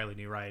an entirely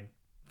new ride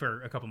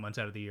for a couple months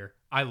out of the year.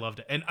 I loved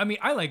it. And I mean,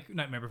 I like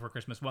Nightmare Before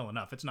Christmas well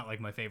enough. It's not like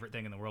my favorite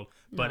thing in the world,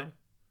 but No.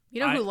 You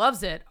know who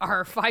loves it?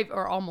 Our 5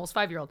 or almost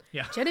 5-year-old.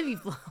 Yeah.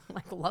 Genevieve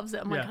like loves it.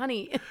 I'm like, Yeah.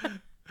 honey.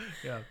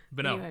 yeah,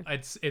 but no, Anyway.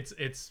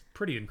 it's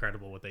pretty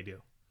incredible what they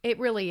do. It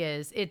really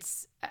is.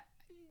 It's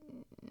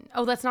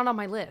oh, that's not on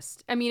my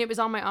list. I mean, it was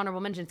on my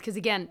honorable mentions because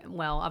again,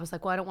 I was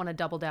like, I don't want to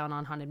double down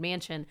on Haunted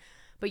Mansion,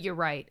 but you're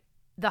right.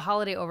 The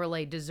Holiday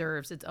Overlay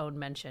deserves its own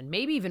mention,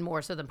 maybe even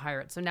more so than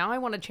Pirates. So now I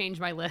want to change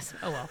my list.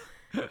 Oh well.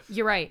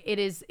 You're right. It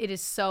is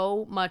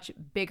so much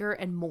bigger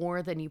and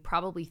more than you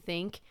probably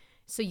think.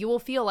 So you will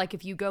feel like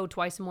if you go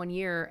twice in 1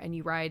 year and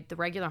you ride the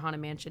regular Haunted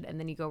Mansion and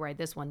then you go ride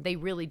this one, they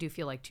really do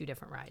feel like 2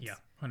 different rides. Yeah,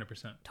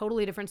 100%.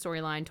 Totally different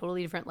storyline,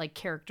 totally different like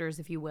characters,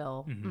 if you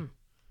will.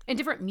 And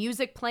different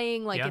music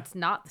playing. Like Yeah. it's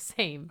not the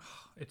same.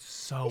 It's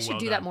so They should well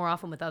do done. that more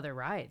often with other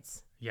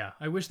rides. Yeah,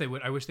 I wish they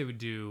would. I wish they would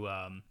do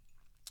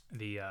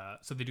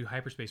so they do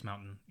Hyperspace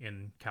Mountain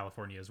in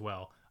California as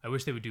well. I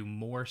wish they would do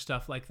more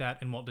stuff like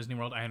that in Walt Disney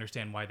World. I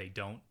understand why they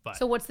don't, but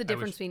So what's the I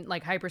difference wish- between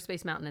like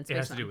Hyperspace Mountain and Space It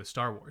has to do Mountain? with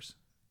Star Wars.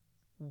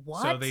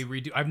 What? So they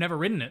redo. I've never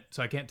ridden it,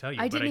 so I can't tell you.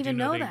 I but didn't I do even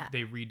know know they, that.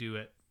 they redo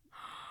it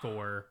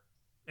for,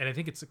 and I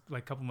think it's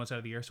like a couple months out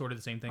of the year, sort of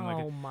the same thing.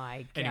 Oh my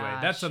gosh. Anyway,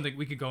 that's something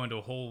we could go into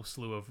a whole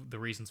slew of the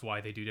reasons why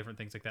they do different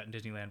things like that in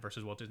Disneyland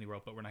versus Walt Disney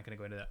World, but we're not going to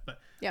go into that. But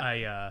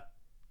Yeah.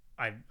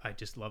 I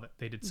just love it.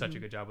 They did such a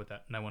good job with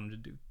that, and I want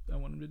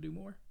them to do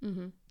more.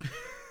 Mm-hmm.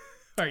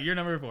 All right, you're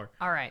number 4.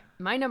 All right.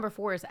 My number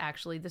 4 is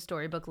actually the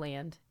Storybook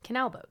Land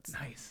canal boats.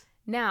 Nice.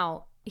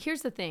 Now,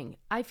 here's the thing.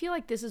 I feel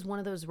like this is one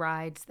of those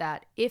rides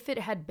that if it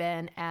had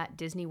been at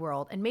Disney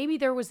World, and maybe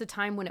there was a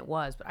time when it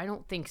was, but I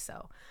don't think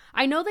so.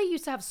 I know they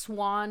used to have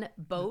swan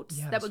boats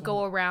that would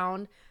go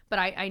around, but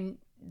I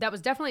that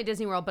was definitely at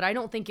Disney World, but I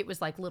don't think it was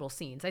like little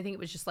scenes. I think it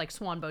was just like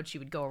swan boats you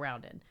would go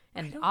around in.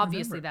 And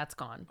obviously remember. that's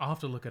gone. I'll have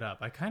to look it up.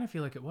 I kind of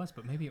feel like it was,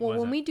 but maybe it Well,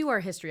 wasn't. when we do our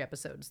history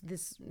episodes,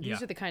 these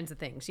are the kinds of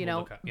things, you We'll know.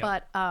 look up, yeah.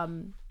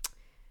 But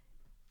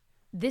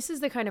this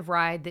is the kind of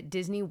ride that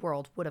Disney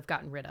World would have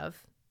gotten rid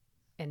of,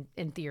 and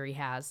in theory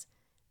has.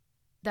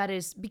 That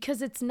is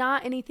because it's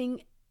not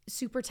anything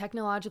super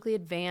technologically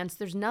advanced.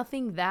 There's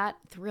nothing that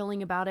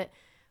thrilling about it,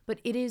 but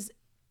it is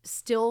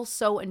still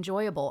so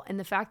enjoyable. And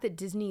the fact that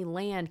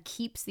Disneyland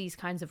keeps these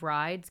kinds of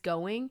rides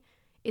going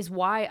is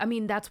why, I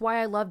mean, that's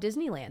why I love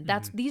Disneyland.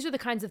 These are the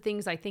kinds of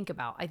things I think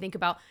about. I think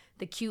about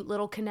the cute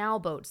little canal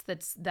boats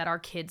that our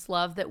kids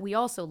love, that we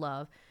also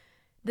love.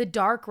 The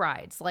dark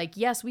rides, like,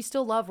 yes, we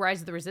still love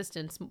Rise of the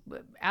Resistance,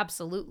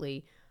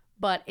 absolutely.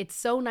 But it's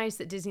so nice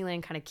that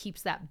Disneyland kind of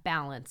keeps that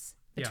balance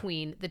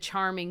between the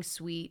charming,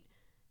 sweet,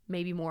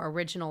 maybe more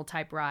original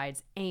type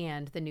rides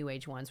and the new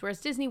age ones.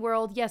 Whereas Disney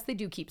World, yes, they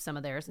do keep some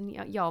of theirs. And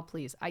y'all,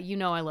 please, I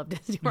love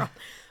Disney World.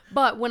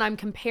 But when I'm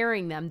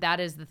comparing them, that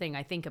is the thing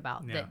I think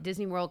about. Yeah. That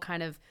Disney World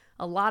kind of,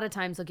 a lot of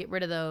times they'll get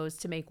rid of those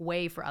to make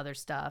way for other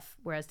stuff.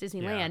 Whereas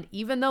Disneyland,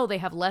 even though they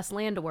have less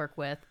land to work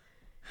with,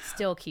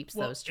 still keeps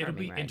those charming it'll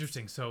be rides.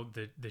 interesting. So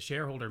the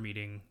shareholder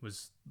meeting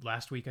was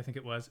last week, I think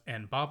it was,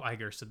 and Bob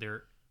Iger said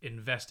they're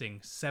investing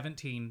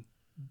 $17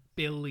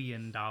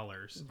 billion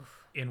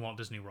in Walt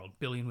Disney World,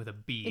 billion with a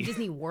B, In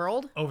Disney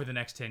World? over the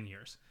next 10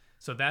 years.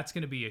 So that's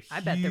going to be a huge I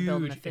bet they're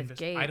building a fifth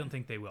gate. I don't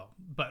think they will,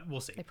 but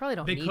we'll see. They probably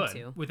don't need could.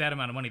 to. With that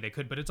amount of money, they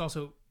could, but it's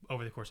also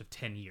over the course of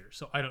 10 years.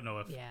 So I don't know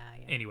if... Yeah.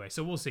 Anyway,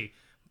 so we'll see.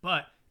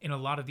 But in a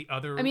lot of the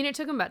other... I mean, it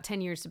took them about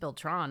 10 years to build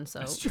Tron, so...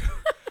 That's true.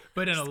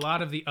 But in a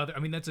lot of the other, I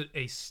mean, that's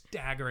a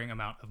staggering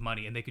amount of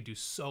money, and they could do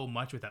so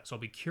much with that. So I'll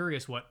be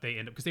curious what they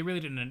end up, because they really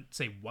didn't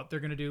say what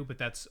they're going to do, but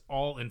that's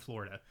all in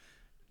Florida.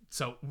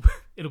 So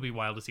it'll be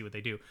wild to see what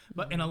they do.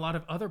 But in a lot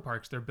of other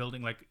parks, they're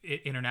building, like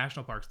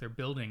international parks, they're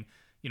building,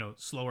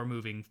 slower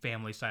moving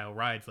family style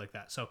rides like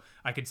that. So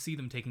I could see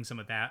them taking some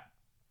of that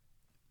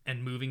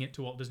and moving it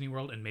to Walt Disney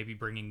World and maybe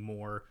bringing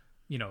more,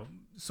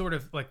 sort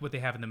of like what they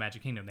have in the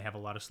Magic Kingdom. They have a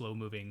lot of slow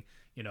moving,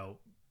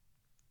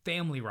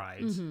 family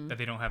rides that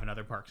they don't have in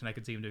other parks, and I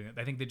could see them doing it.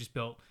 I think they just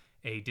built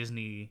a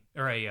Disney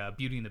or a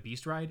Beauty and the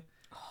Beast ride.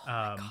 Oh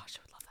my gosh,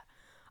 I would love that.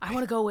 I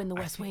want to go in the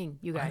West Wing,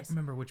 you I guys. don't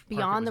remember which park it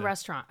Beyond was the in.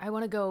 restaurant. I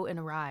want to go in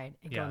a ride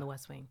and go in the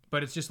West Wing.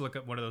 But it's just look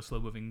at one of those slow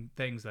moving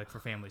things like for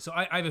families. So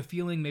I have a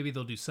feeling maybe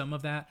they'll do some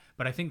of that,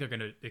 but I think they're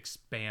going to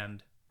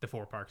expand the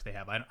 4 parks they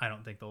have. I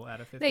don't think they'll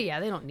add a 5th. They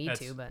don't need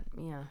to, but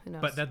yeah, who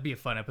knows? But that'd be a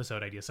fun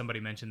episode idea.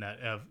 Somebody mentioned that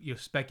of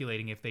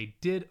speculating if they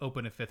did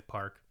open a 5th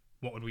park,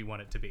 what would we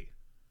want it to be?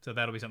 So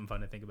that'll be something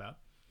fun to think about.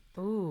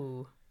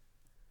 Ooh.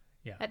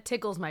 Yeah. That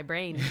tickles my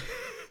brain.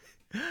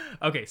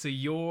 Okay, so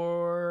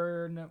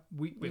your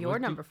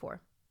number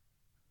 4.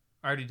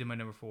 I already did my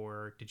number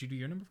 4. Did you do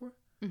your number 4?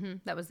 Mm-hmm.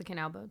 That was the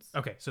canal boats.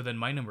 Okay, so then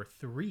my number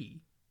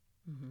 3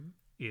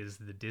 is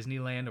the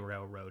Disneyland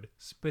Railroad,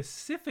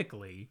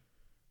 specifically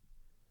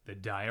the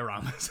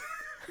dioramas.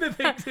 The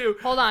thing too.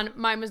 Hold on,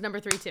 mine was number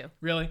 3 too.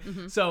 Really?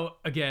 So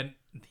again,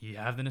 you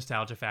have the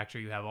nostalgia factor.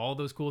 You have all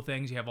those cool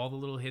things. You have all the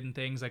little hidden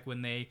things, like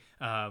when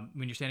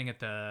you're standing at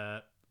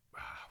the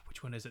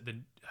which one is it? The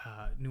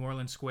New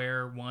Orleans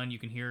Square one. You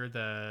can hear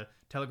the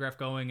telegraph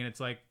going, and it's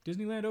like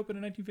Disneyland opened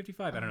in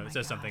 1955. I don't know. It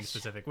says something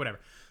specific. Whatever.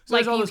 So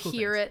like all you those cool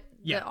hear things.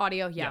 it, the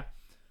audio. Yeah.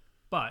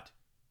 But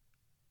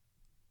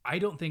I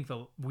don't think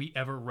we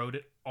ever rode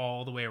it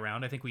all the way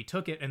around. I think we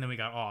took it and then we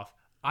got off.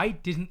 I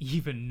didn't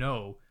even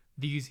know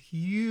these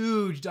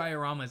huge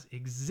dioramas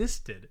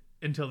existed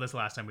until this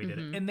last time we did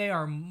it. And they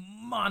are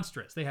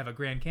monstrous. They have a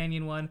Grand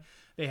Canyon one.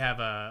 They have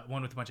a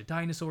one with a bunch of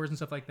dinosaurs and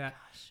stuff like that.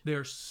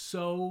 They're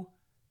so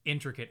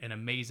intricate and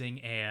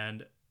amazing,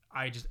 and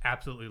I just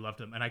absolutely loved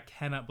them. And I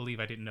cannot believe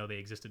I didn't know they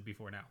existed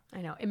before now.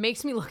 I know. It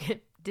makes me look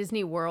at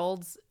Disney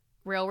World's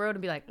railroad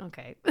and be like,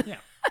 okay. Yeah.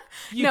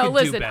 No,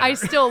 listen, I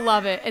still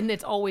love it, and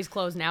it's always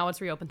closed. Now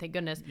it's reopened, thank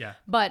goodness. Yeah.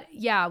 But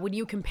yeah, when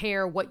you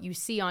compare what you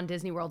see on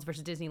Disney World's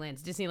versus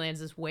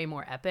Disneyland's is way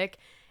more epic,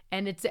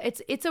 and it's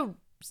a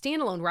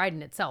standalone ride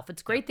in itself.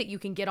 It's great that you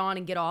can get on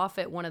and get off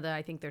at one of the,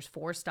 I think there's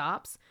 4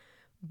 stops.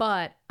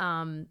 But,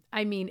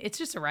 I mean, it's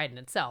just a ride in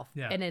itself.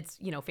 Yeah. And it's,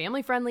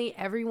 family friendly.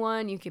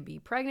 Everyone, you can be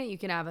pregnant. You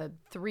can have a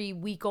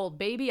 3-week-old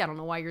baby. I don't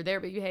know why you're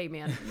there, but hey,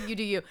 man, you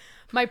do you.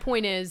 My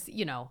point is,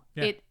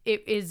 it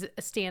is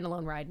a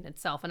standalone ride in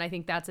itself. And I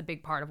think that's a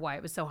big part of why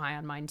it was so high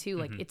on mine, too.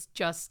 Like, it's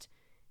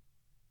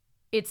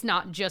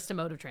not just a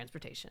mode of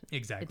transportation.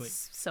 Exactly.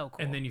 It's so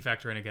cool. And then you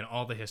factor in, again,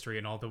 all the history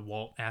and all the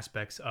Walt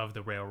aspects of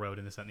the railroad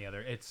and this, that, and the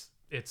other. It's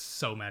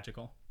so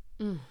magical.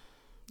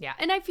 Yeah,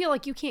 and I feel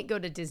like you can't go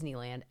to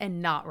Disneyland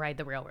and not ride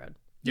the railroad.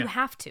 You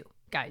have to,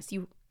 guys.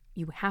 You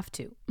have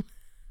to.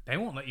 They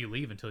won't let you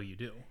leave until you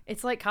do.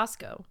 It's like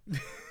Costco.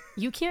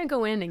 You can't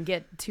go in and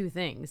get 2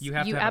 things. You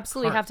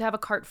absolutely have to have a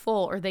cart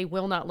full, or they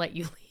will not let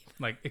you leave.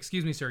 Like,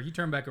 excuse me, sir, you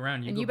turn back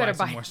around. You better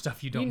buy some more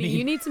stuff you don't need.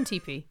 You need some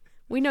TP.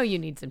 We know you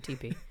need some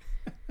TP.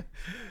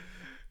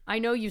 I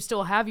know you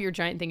still have your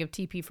giant thing of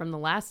TP from the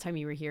last time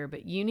you were here,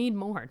 but you need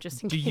more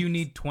just in case. Do you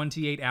need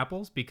 28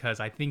 apples? Because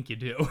I think you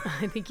do.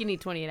 I think you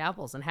need 28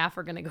 apples, and half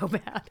are going to go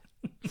bad.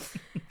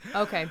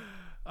 Okay.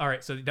 All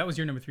right, so that was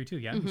your number 3 too,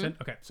 yeah? You said?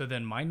 Okay, so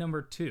then my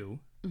number 2.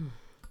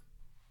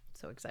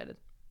 So excited.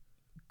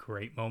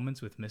 Great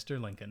moments with Mr.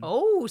 Lincoln.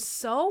 Oh,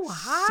 so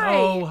high.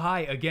 So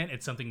high. Again,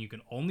 it's something you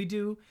can only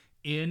do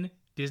in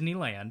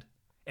Disneyland.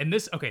 And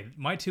this, okay,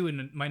 my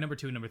number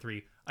 2 and number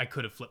 3, I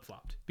could have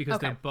flip-flopped because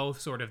they're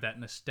both sort of that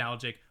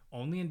nostalgic,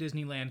 only in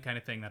Disneyland kind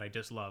of thing that I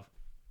just love.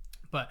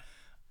 But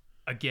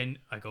again,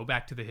 I go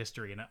back to the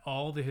history and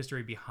all the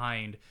history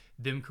behind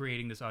them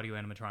creating this audio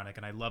animatronic,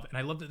 and I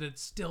love that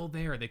it's still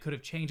there. They could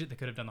have changed it. They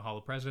could have done the Hall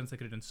of Presidents. They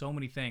could have done so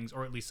many things,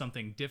 or at least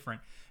something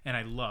different. And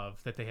I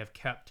love that they have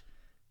kept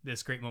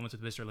this Great Moments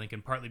with Mr.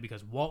 Lincoln, partly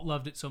because Walt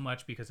loved it so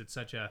much, because it's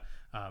such a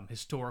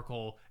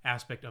historical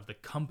aspect of the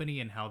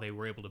company and how they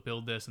were able to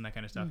build this and that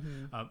kind of stuff.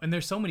 And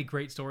there's so many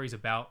great stories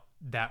about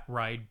that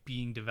ride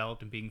being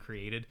developed and being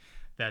created.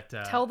 That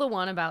tell the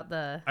one about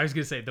the... I was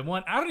going to say, the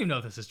one, I don't even know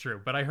if this is true,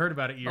 but I heard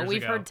about it years ago.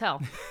 We've heard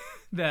tell.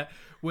 That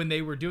when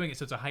they were doing it,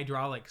 so it's a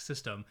hydraulic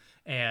system,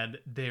 and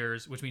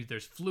which means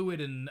there's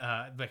fluid, and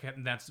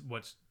that's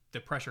what's the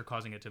pressure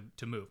causing it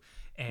to move.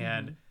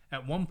 And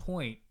at one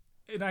point,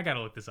 and I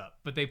gotta look this up,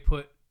 but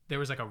there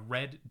was like a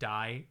red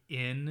dye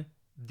in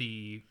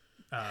the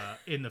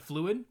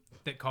fluid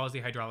that caused the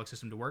hydraulic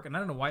system to work, and I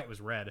don't know why it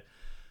was red,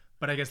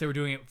 but I guess they were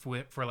doing it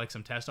for like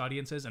some test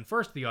audiences. And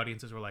first, the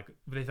audiences were like,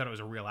 they thought it was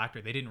a real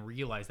actor. They didn't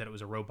realize that it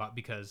was a robot,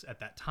 because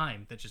at that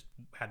time that just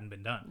hadn't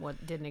been done.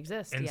 What didn't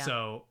exist? And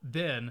so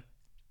then,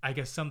 I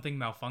guess something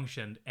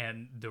malfunctioned,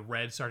 and the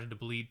red started to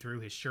bleed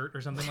through his shirt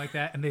or something like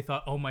that. And they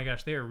thought, oh my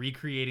gosh, they are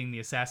recreating the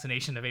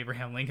assassination of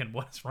Abraham Lincoln.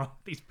 What is wrong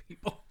with these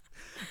people?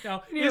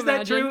 Now, is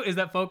that true? Is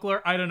that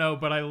folklore? I don't know,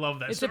 but I love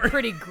that story. It's a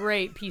pretty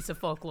great piece of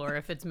folklore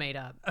if it's made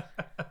up.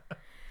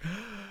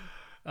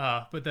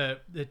 But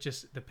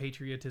the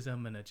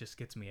patriotism, and it just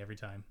gets me every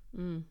time.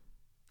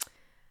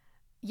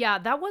 Yeah,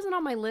 that wasn't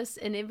on my list,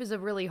 and it was a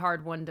really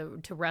hard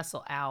one to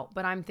wrestle out.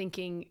 But I'm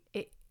thinking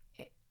it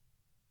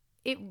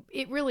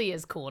really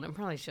is cool, and it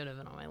probably should have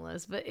been on my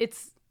list. But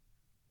it's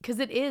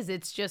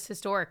just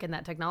historic, and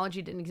that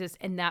technology didn't exist,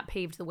 and that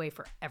paved the way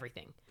for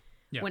everything.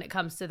 Yeah. When it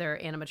comes to their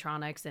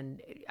animatronics.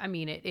 And I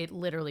mean, it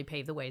literally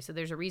paved the way. So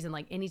there's a reason,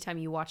 like, anytime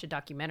you watch a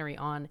documentary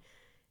on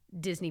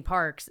Disney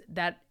parks,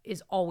 that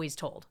is always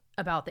told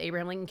about the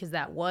Abraham Lincoln, because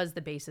that was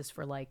the basis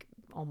for like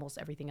almost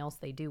everything else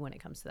they do when it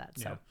comes to that.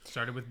 So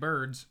started with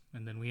birds,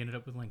 and then we ended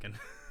up with Lincoln.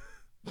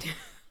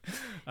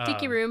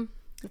 Tiki Room.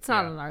 It's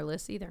not on our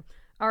list either.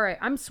 All right,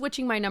 I'm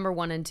switching my number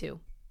 1 and 2.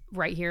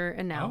 Right here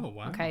and now. Oh,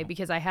 wow. Okay,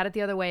 because I had it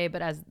the other way,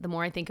 but the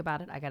more I think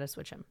about it, I got to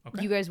switch them.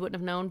 Okay. You guys wouldn't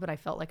have known, but I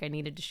felt like I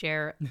needed to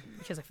share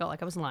because I felt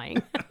like I was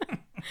lying.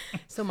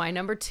 So my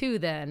number 2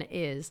 then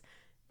is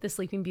the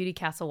Sleeping Beauty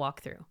Castle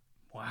walkthrough.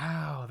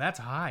 Wow, that's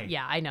high.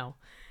 Yeah, I know.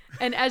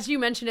 And as you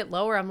mentioned it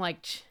lower, I'm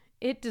like,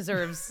 it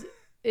deserves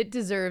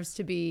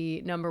to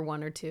be number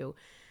 1 or 2.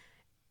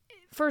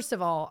 First of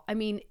all, I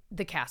mean,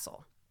 the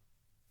castle.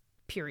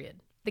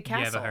 Period. The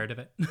castle. You ever heard of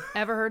it?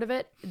 Ever heard of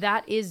it?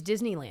 That is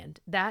Disneyland.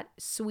 That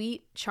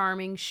sweet,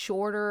 charming,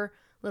 shorter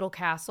little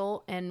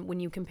castle. And when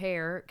you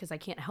compare, because I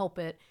can't help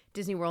it,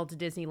 Disney World to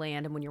Disneyland,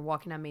 and when you're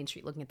walking down Main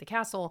Street looking at the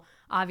castle,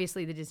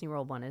 obviously the Disney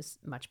World one is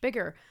much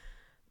bigger.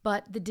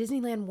 But the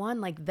Disneyland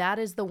one, like that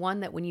is the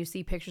one that when you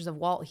see pictures of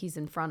Walt, he's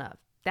in front of.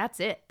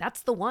 That's it.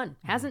 That's the one.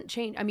 Hasn't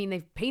changed. I mean,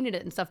 they've painted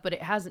it and stuff, but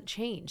it hasn't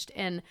changed.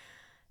 And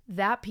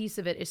that piece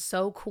of it is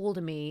so cool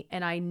to me.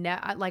 And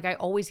I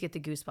always get the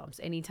goosebumps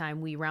anytime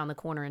we round the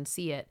corner and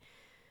see it.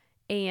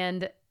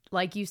 And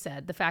like you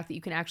said, the fact that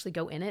you can actually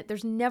go in it,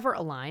 there's never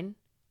a line.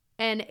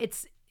 And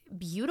it's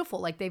beautiful.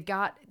 Like they've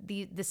got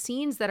the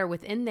scenes that are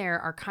within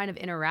there are kind of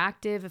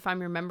interactive, if I'm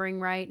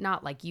remembering right.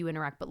 Not like you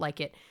interact, but like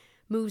it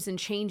moves and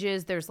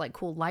changes. There's like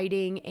cool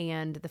lighting,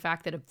 and the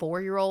fact that a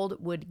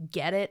 4-year-old would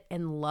get it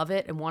and love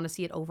it and want to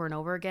see it over and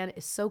over again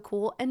is so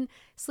cool. And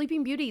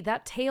Sleeping Beauty,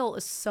 that tale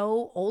is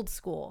so old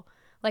school.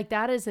 Like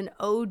that is an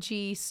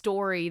OG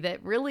story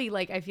that really,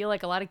 like, I feel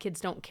like a lot of kids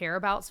don't care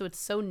about. So it's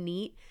so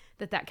neat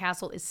that that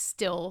castle is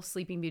still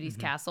Sleeping Beauty's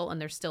castle, and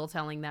they're still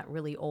telling that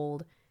really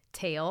old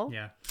tale.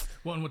 Yeah.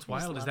 Well, and what's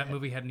wild is that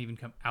movie hadn't even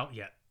come out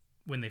yet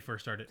when they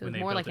first started. So it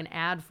was more like an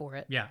ad for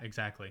it. Yeah,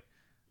 exactly.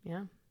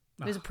 Yeah.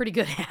 It was a pretty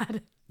good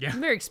ad. Yeah. It's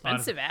a very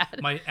expensive ad.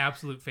 My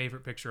absolute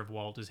favorite picture of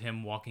Walt is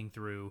him walking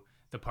through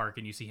the park,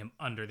 and you see him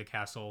under the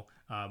castle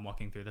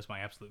walking through. That's my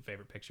absolute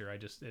favorite picture.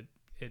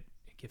 It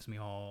gives me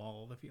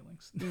all the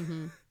feelings.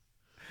 Mm-hmm.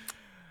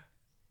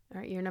 All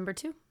right, your number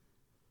 2?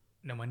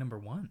 No, my number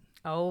 1.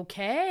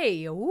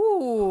 Okay.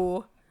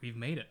 Ooh. We've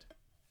made it.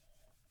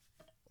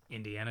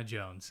 Indiana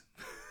Jones.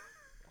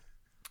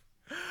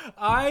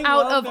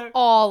 Out of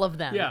all of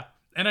them. Yeah.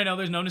 And I know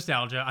there's no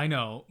nostalgia, I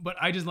know, but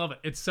I just love it.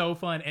 It's so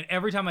fun. And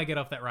every time I get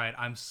off that ride,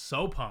 I'm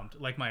so pumped.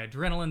 Like my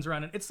adrenaline's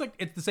running. It's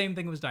the same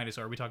thing with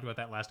Dinosaur. We talked about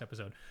that last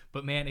episode.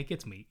 But man, it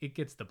gets me. It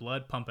gets the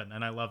blood pumping,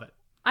 and I love it.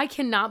 I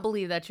cannot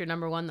believe that's your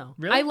number 1, though.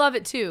 Really? I love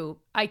it, too.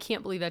 I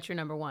can't believe that's your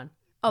number 1.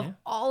 Of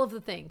all of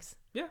the things.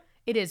 Yeah.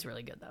 It is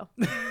really good, though.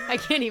 I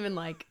can't even,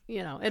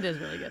 it is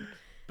really good.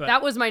 But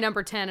that was my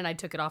number 10, and I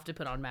took it off to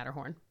put on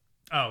Matterhorn.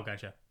 Oh,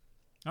 gotcha.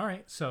 All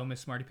right, so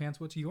Miss Smarty Pants,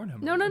 what's your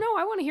number? No.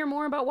 I want to hear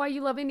more about why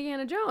you love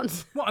Indiana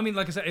Jones. Well, I mean,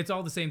 like I said, it's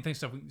all the same thing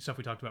stuff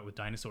we talked about with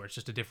Dinosaur. It's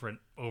just a different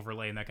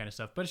overlay and that kind of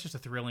stuff. But it's just a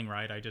thrilling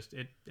ride. I just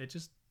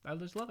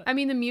love it. I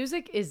mean, the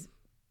music is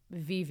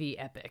VV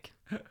epic.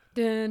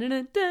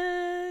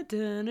 Da-na-na-da,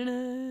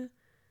 da-na-na.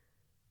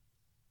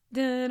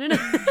 Da-na-na.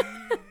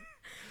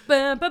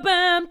 Bum, ba,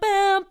 bum,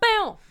 bum,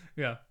 bum.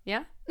 Yeah.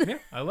 Yeah? Yeah,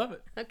 I love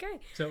it. Okay.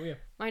 So, yeah.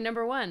 My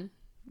number 1.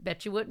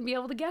 Bet you wouldn't be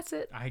able to guess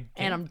it. I can't.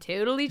 And I'm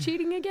totally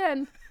cheating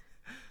again.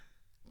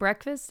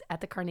 Breakfast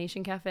at the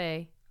Carnation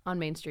Cafe on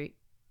Main Street.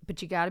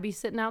 But you got to be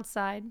sitting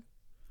outside.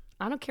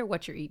 I don't care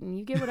what you're eating.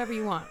 You get whatever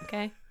you want,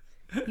 okay?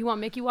 You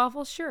want Mickey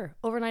waffles? Sure.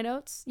 Overnight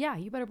oats? Yeah,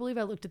 you better believe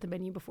I looked at the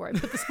menu before I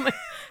put this in my...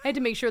 I had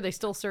to make sure they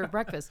still serve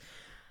breakfast.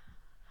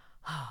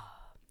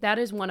 That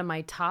is one of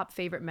my top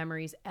favorite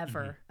memories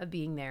ever of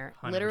being there.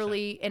 100%.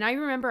 Literally. And I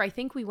remember, I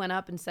think we went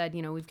up and said,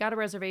 we've got a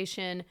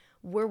reservation.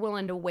 We're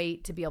willing to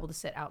wait to be able to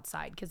sit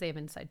outside because they have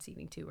inside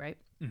seating too, right?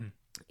 Mm-hmm.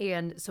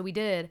 And so we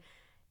did.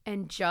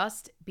 And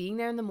just being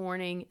there in the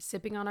morning,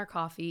 sipping on our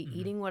coffee,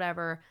 eating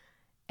whatever,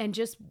 and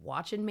just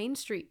watching Main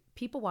Street,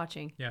 people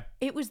watching. Yeah.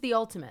 It was the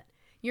ultimate.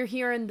 You're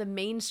hearing the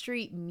Main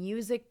Street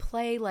music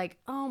play. Like,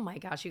 oh my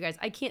gosh, you guys,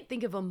 I can't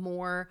think of a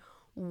more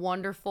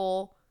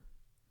wonderful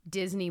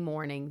Disney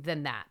morning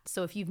than that.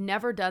 So if you've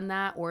never done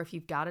that, or if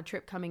you've got a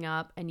trip coming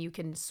up and you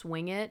can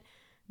swing it,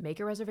 make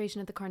a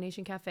reservation at the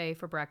Carnation Cafe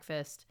for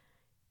breakfast.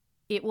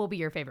 It will be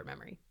your favorite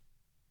memory.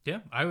 Yeah,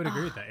 I would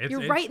agree with that.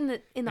 You're right in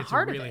the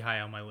heart of it. It's really high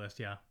on my list,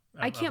 yeah.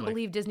 I can't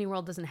believe Disney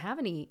World doesn't have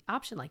any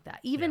option like that.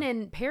 Even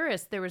in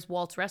Paris, there was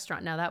Walt's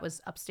Restaurant. Now that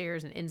was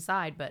upstairs and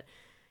inside, but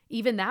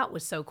even that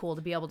was so cool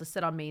to be able to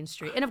sit on Main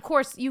Street. And of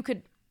course, you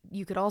could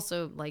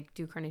also like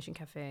do Carnation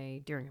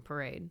Cafe during a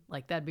parade.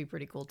 Like that'd be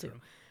pretty cool too.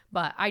 True.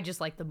 But I just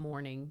like the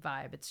morning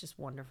vibe. It's just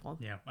wonderful.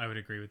 Yeah, I would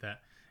agree with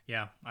that.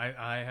 Yeah,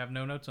 I have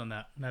no notes on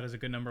that. That is a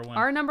good number 1.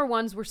 Our number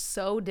 1s were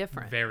so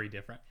different. Very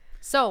different.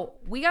 So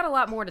we got a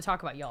lot more to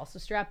talk about, y'all. So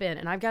strap in.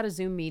 And I've got a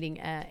Zoom meeting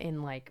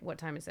in what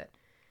time is it?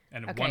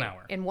 In 1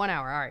 hour. In 1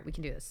 hour. All right, we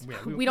can do this.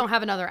 Yeah, we don't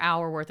have another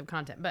hour worth of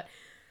content. But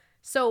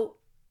so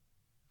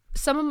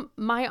some of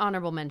my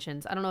honorable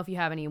mentions, I don't know if you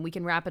have any, and we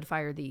can rapid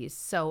fire these.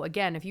 So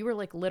again, if you were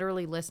like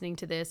literally listening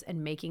to this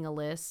and making a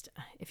list,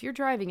 if you're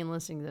driving and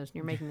listening to this and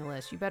you're making a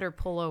list, you better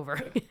pull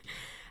over.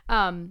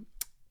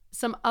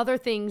 Some other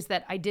things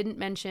that I didn't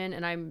mention,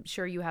 and I'm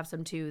sure you have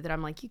some too, that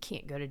I'm like, you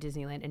can't go to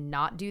Disneyland and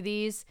not do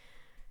these.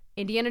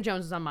 Indiana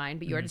Jones is on mine,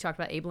 but you already talked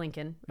about Abe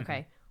Lincoln.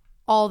 Okay.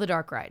 All the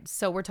dark rides.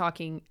 So we're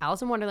talking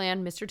Alice in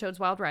Wonderland, Mr. Toad's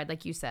Wild Ride,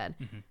 like you said.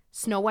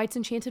 Snow White's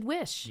Enchanted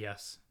Wish.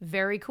 Yes.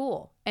 Very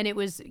cool. And it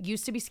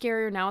used to be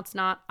scarier. Now it's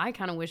not. I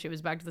kind of wish it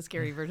was back to the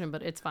scary version,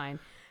 but it's fine.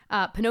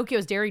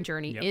 Pinocchio's Daring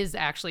Journey is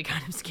actually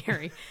kind of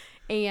scary.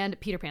 And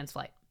Peter Pan's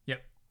Flight.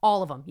 Yep.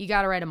 All of them. You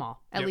got to ride them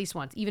all at least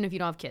once, even if you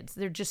don't have kids.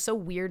 They're just so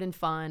weird and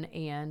fun.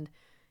 And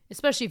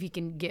especially if you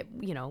can get,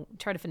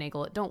 try to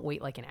finagle it. Don't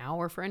wait like an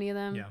hour for any of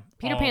them. Yeah.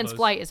 Peter Pan's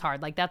Flight is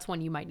hard. Like that's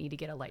one you might need to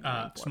get a lightning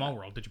lane for. Small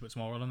World. Did you put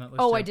Small World on that list?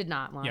 Oh, too? I did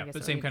not. Well, yeah, I guess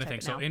but I same need kind to of thing.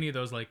 type it So now. any of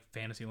those like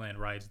Fantasyland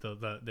rides,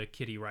 the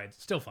kiddie rides,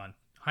 still fun.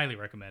 Highly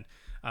recommend.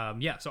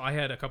 So I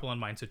had a couple on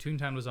mine. So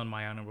Toontown was on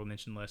my honorable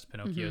mention list.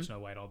 Pinocchio, Mm-hmm. Snow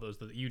White, all those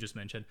that you just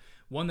mentioned.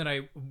 One that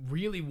I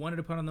really wanted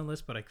to put on the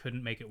list, but I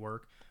couldn't make it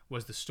work,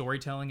 was the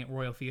storytelling at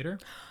Royal Theater.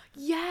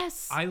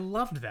 Yes. I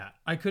loved that.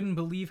 I couldn't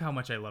believe how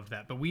much I loved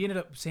that. But we ended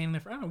up staying there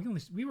for, I don't know,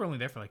 we were only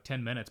there for like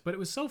 10 minutes. But it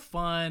was so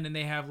fun. And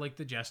they have like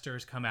the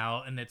jesters come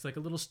out. And it's like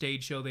a little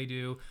stage show they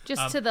do.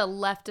 Just to the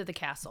left of the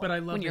castle. But I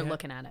love when you're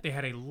looking at it. They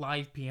had a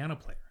live piano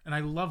player. And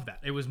I love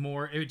that. It was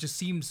more, it just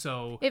seemed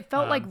so... It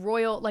felt like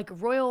royal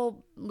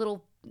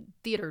little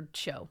theater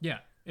show. Yeah.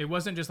 It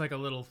wasn't just like a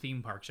little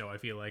theme park show, I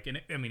feel like. And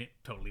it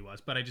totally was.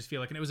 But I just feel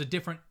like, and it was a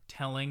different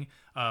telling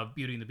of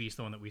Beauty and the Beast,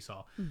 the one that we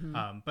saw.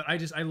 Mm-hmm. But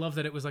I love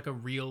that it was like a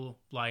real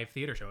live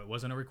theater show. It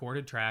wasn't a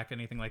recorded track,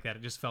 anything like that.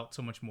 It just felt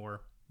so much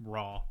more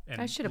raw and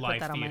I should have put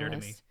live that on my theater to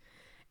list.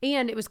 me.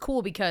 And it was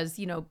cool because,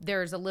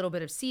 there's a little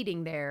bit of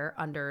seating there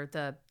under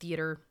the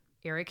theater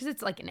area because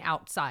it's like an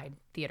outside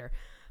theater.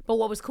 But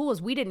what was cool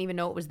is we didn't even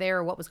know it was there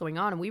or what was going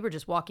on. And we were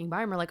just walking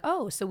by and we're like,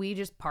 oh, so we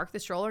just parked the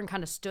stroller and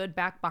kind of stood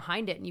back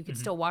behind it. And you could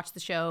still watch the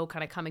show,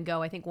 kind of come and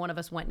go. I think one of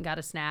us went and got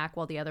a snack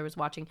while the other was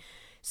watching.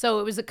 So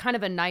it was a kind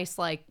of a nice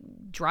like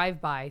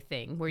drive-by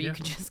thing where you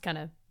could just kind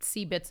of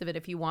see bits of it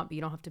if you want, but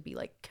you don't have to be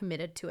like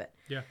committed to it.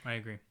 Yeah, I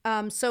agree.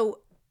 So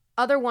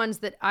other ones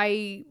that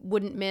I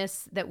wouldn't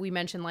miss that we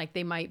mentioned, like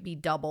they might be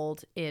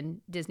doubled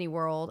in Disney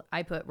World.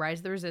 I put Rise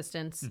of the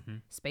Resistance,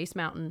 Space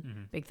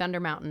Mountain, Big Thunder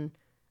Mountain.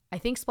 I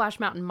think Splash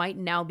Mountain might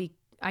now be.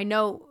 I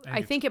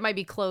think it might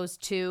be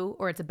closed too,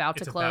 or it's about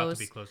to close. About to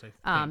be closed,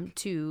 I think.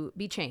 To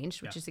be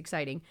changed, which is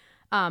exciting.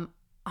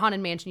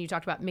 Haunted Mansion, you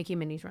talked about Mickey and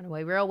Minnie's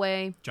Runaway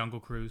Railway, Jungle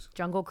Cruise.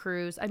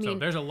 I mean, So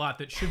there's a lot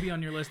that should be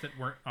on your list that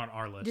weren't on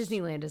our list.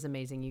 Disneyland is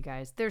amazing, you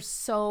guys. There's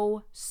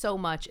so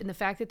much, and the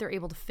fact that they're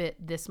able to fit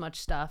this much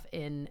stuff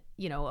in,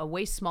 a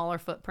way smaller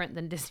footprint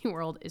than Disney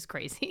World is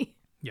crazy.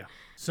 Yeah.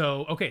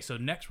 So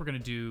next we're gonna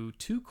do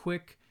two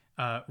quick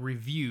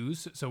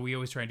reviews. So we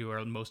always try and do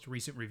our most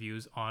recent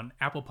reviews on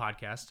Apple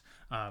Podcasts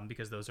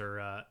because those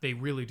are they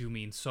really do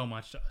mean so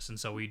much to us, and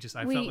so I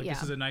felt like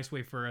this is a nice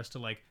way for us to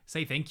like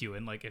say thank you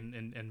and like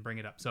and bring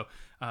it up. So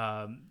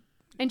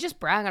and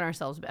just brag on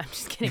ourselves. I'm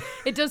just kidding.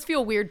 It does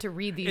feel weird to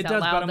read these it out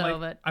does, loud but though.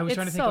 But I was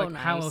trying to think like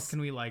nice. how else can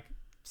we like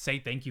say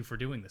thank you for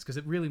doing this because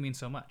it really means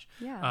so much.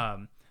 Yeah.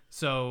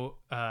 So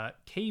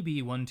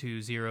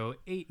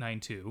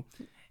KB120892.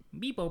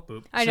 Beep boop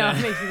boop. I know,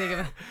 it makes me think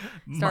of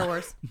Star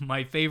Wars.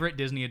 My favorite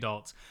Disney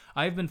adults.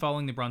 I've been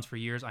following the Bruns for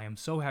years. I am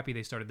so happy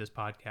they started this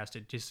podcast.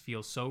 It just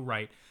feels so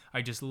right.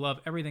 I just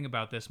love everything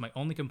about this. My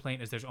only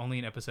complaint is there's only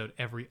an episode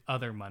every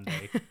other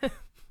Monday.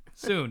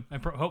 Soon.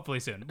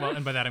 Hopefully soon. Well,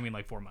 and by that I mean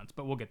like 4 months,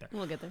 but we'll get there.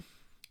 We'll get there.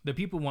 The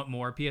people want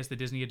more. P.S. The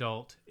Disney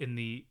adult in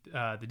the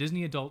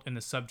Disney adult in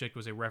the subject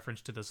was a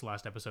reference to this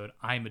last episode.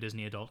 I'm a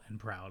Disney adult and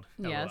proud.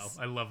 Yes.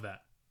 LOL. I love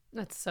that.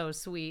 That's so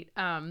sweet.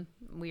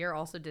 We are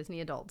also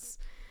Disney adults.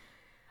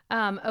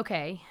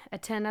 Okay, a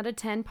 10 out of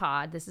 10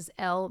 pod. This is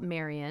L.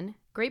 Marion.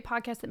 Great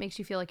podcast that makes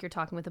you feel like you're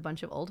talking with a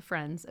bunch of old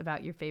friends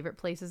about your favorite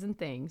places and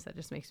things. That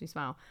just makes me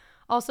smile.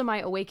 Also, my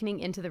awakening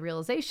into the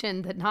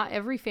realization that not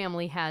every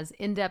family has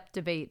in-depth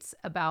debates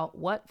about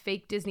what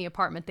fake Disney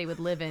apartment they would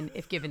live in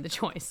if given the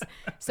choice.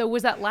 So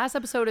was that last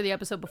episode or the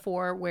episode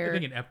before where... I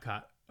think in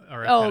Epcot.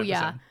 Or oh, Epcot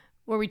yeah. episode.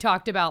 Where we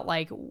talked about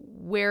like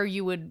where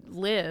you would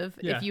live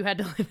if you had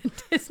to live in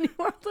Disney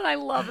World, and I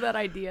love that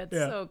idea. It's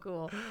so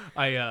cool.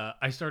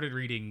 I started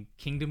reading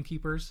Kingdom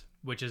Keepers,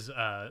 which is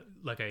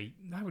like I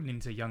wouldn't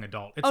even say young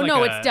adult. It's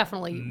it's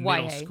definitely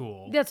middle YA.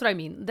 school. That's what I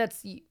mean.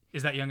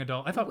 Is that young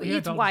adult? I thought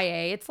it's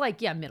YA. It's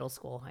like middle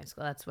school, high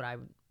school. That's what I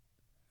would.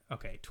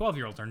 Okay,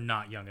 12-year-olds are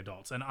not young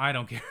adults, and I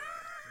don't care.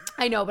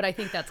 I know, but I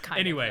think that's kind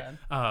anyway,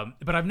 of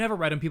but I've never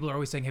read them. People are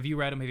always saying, have you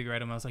read them? Have you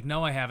read them? I was like,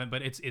 no, I haven't.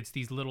 But it's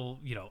these little,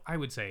 I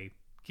would say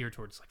geared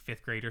towards like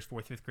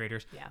 4th, 5th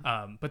graders.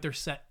 Yeah. But they're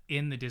set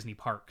in the Disney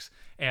parks.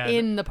 And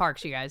in the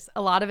parks, you guys.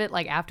 A lot of it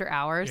like after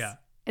hours. Yeah.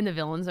 And the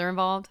villains are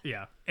involved.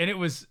 Yeah. And it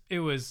was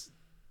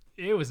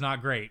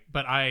not great,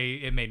 but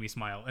it made me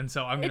smile. And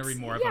so I'm going to read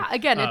more of them. Yeah,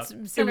 again, it's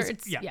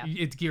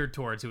geared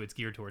towards who it's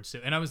geared towards too.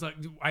 And I was like,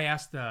 I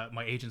asked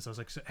my agents, I was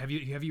like, so have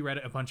you read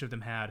it? A bunch of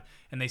them had,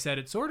 and they said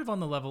it's sort of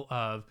on the level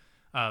of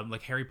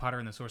like Harry Potter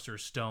and the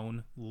Sorcerer's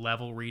Stone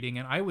level reading.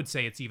 And I would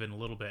say it's even a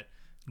little bit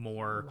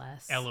more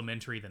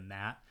elementary than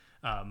that.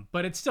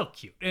 But it's still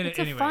cute. And it's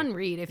a fun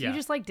read. If you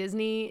just like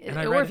Disney,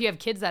 or if you have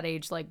kids that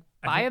age, like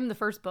buy them the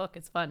first book.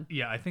 It's fun.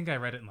 Yeah, I think I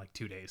read it in like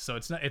 2 days. So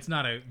it's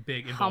not a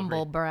big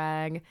humble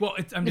brag. Well,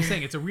 I'm just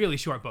saying it's a really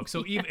short book.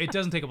 So it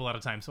doesn't take up a lot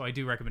of time. So I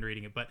do recommend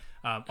reading it. But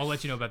I'll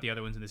let you know about the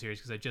other ones in the series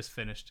because I just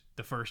finished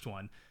the first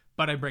one.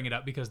 But I bring it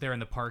up because they're in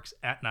the parks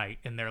at night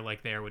and they're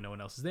like there when no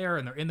one else is there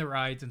and they're in the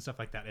rides and stuff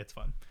like that. It's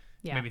fun.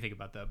 Yeah. It made me think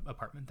about the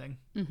apartment thing.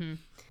 Mm-hmm.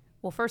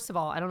 Well, first of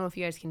all, I don't know if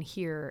you guys can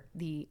hear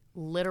the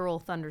literal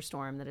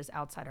thunderstorm that is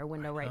outside our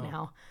window right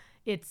now.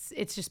 It's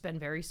just been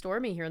very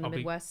stormy here in the I'll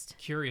Midwest.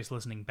 be curious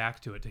listening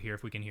back to it to hear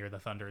if we can hear the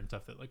thunder and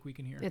stuff that like we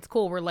can hear. It's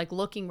cool. We're like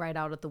looking right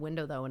out at the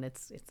window though, and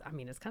it's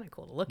kind of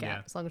cool to look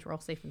at as long as we're all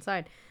safe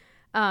inside.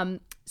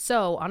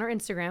 So on our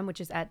Instagram, which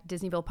is at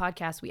Disneyville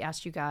Podcast, we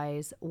asked you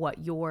guys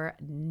what your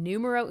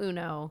numero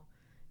uno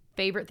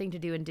favorite thing to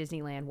do in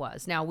Disneyland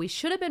was. Now, we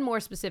should have been more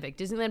specific.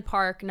 Disneyland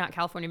Park, not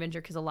California Adventure,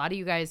 because a lot of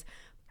you guys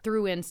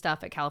threw in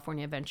stuff at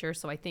California Adventure.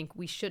 So I think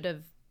we should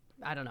have,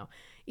 I don't know.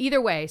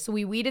 Either way, so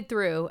we weeded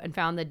through and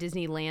found the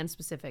Disneyland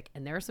specific,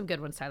 and there are some good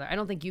ones, Tyler. I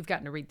don't think you've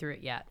gotten to read through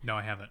it yet. No,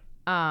 I haven't.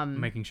 I'm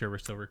making sure we're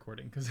still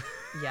recording. Cause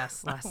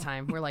yes, last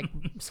time. We're like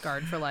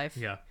scarred for life.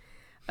 Yeah.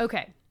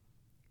 Okay.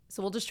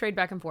 So we'll just trade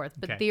back and forth.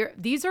 But Okay.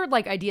 these are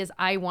like ideas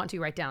I want to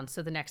write down.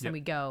 So the next time we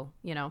go,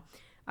 you know.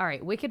 All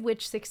right. Wicked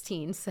Witch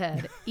 16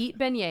 said, eat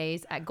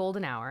beignets at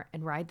golden hour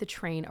and ride the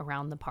train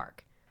around the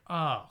park.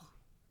 Oh.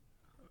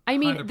 I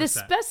mean, 100%. the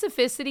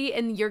specificity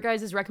in your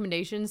guys'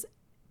 recommendations,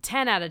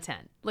 10 out of 10.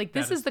 Like,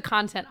 this is the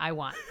content I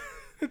want.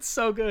 It's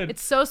so good.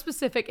 It's so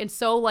specific and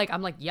so like,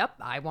 I'm like, yep,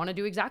 I want to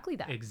do exactly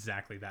that.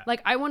 Exactly that.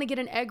 Like, I want to get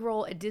an egg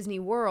roll at Disney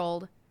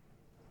World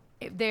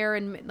there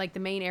in like the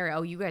main area.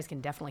 Oh, you guys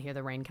can definitely hear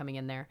the rain coming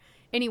in there.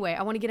 Anyway,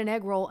 I want to get an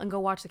egg roll and go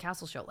watch the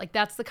castle show. Like,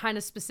 that's the kind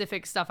of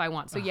specific stuff I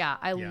want. So yeah,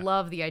 I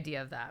love the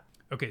idea of that.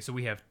 Okay, so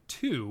we have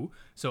two.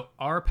 So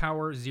R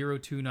Power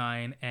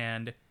 029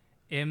 and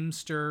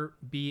Imster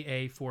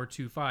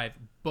BA425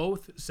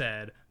 both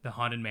said the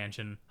Haunted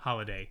Mansion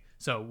holiday.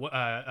 So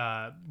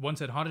one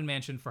said Haunted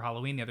Mansion for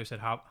Halloween, the other said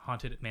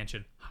Haunted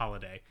Mansion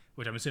holiday,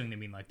 which I'm assuming they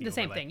mean like the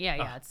same overlay. thing.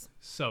 Yeah, it's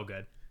so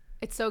good.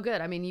 It's so good.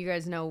 I mean, you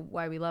guys know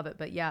why we love it,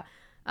 but yeah,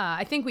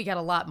 I think we got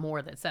a lot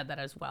more that said that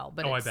as well.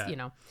 But it's, I bet. you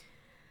know,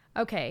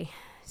 okay.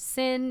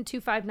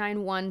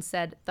 Sin2591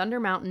 said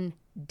Thunder Mountain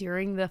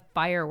during the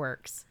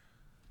fireworks.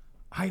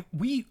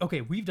 We've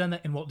done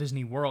that in Walt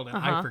Disney World, and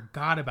I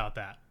forgot about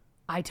that.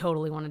 I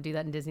totally want to do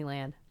that in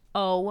Disneyland.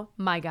 Oh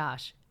my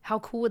gosh, how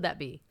cool would that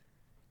be?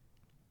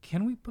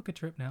 Can we book a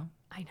trip now?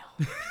 I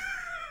know.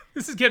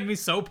 This is getting me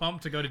so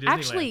pumped to go to Disneyland.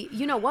 Actually,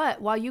 you know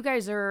what? While you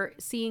guys are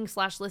seeing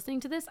 / listening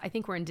to this, I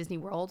think we're in Disney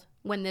World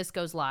when this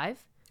goes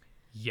live.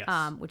 Yes.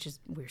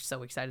 We're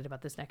so excited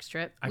about this next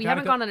trip. I We gotta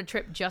haven't gone on a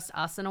trip just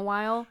us in a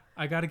while.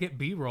 I got to get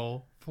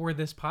B-roll for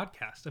this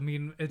podcast. I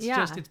mean,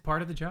 it's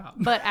part of the job.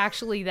 But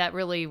actually, that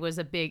really was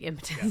a big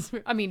impetus.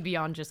 I mean,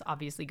 beyond just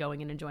obviously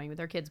going and enjoying with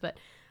our kids. But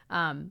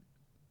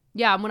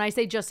yeah, when I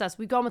say just us,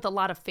 we've gone with a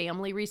lot of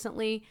family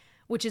recently,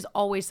 which is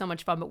always so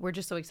much fun. But we're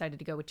just so excited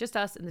to go with just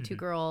us and the two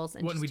girls.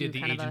 And when just we did do the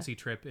kind of agency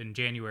trip in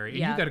January, and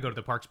Yeah. you got to go to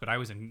the parks, but I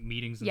was in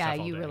meetings and stuff all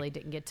day. you really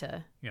didn't get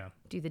to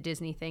do the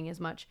Disney thing as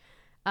much.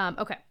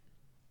 Okay.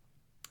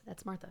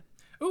 That's Martha.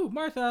 Oh,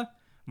 Martha.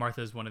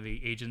 Martha is one of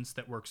the agents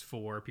that works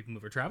for People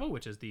Mover Travel,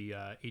 which is the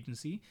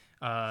agency.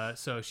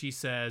 So she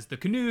says, the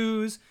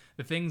canoes,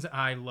 the things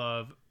I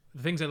love,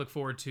 the things I look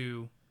forward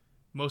to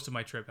most of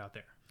my trip out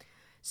there.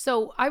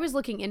 So I was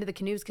looking into the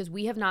canoes because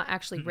we have not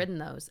actually ridden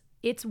those.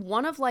 It's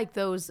one of like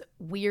those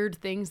weird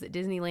things that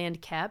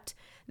Disneyland kept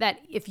that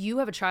if you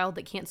have a child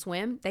that can't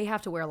swim, they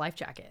have to wear a life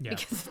jacket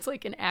because it's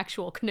like an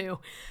actual canoe.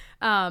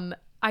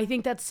 I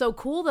think that's so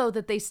cool though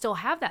that they still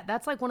have that.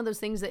 That's like one of those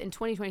things that in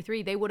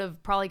 2023 they would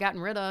have probably gotten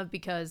rid of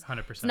because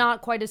 100%. It's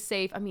not quite as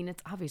safe. I mean,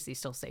 it's obviously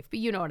still safe, but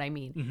you know what I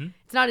mean.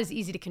 It's not as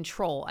easy to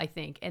control, I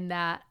think, and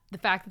that the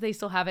fact that they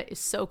still have it is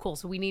so cool.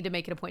 So we need to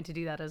make it a point to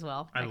do that as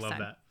well. I next love time.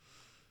 that.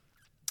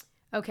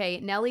 Okay,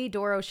 Nelly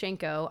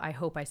Doroshenko, I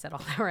hope I said all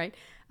that right.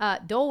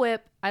 Dole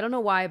Whip, I don't know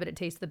why, but it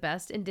tastes the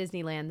best in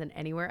Disneyland than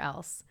anywhere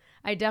else.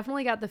 I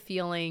definitely got the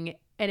feeling,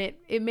 and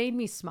it made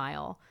me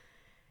smile,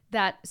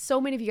 that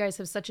so many of you guys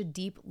have such a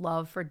deep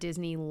love for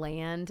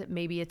Disneyland.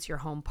 Maybe it's your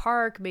home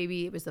park.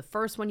 Maybe it was the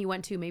first one you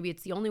went to. Maybe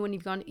it's the only one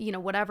you've gone, you know,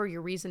 whatever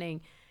your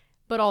reasoning.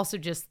 But also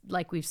just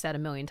like we've said a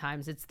million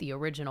times, it's the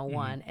original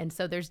one. And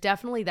so there's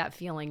definitely that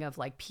feeling of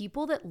like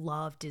people that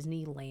love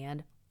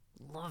Disneyland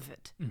love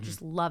it.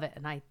 Just love it.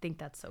 And I think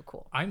that's so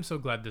cool. I'm so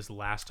glad this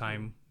last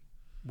time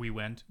we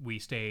went, we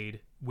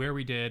stayed where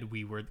we did.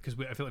 Because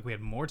I feel like we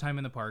had more time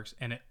in the parks,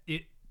 and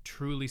it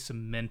truly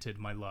cemented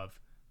my love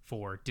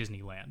for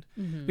Disneyland.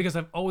 Because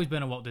I've always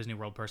been a Walt Disney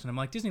World person. I'm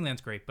like,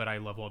 Disneyland's great, but I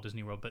love Walt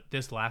Disney World. But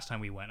this last time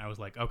we went, I was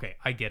like, okay,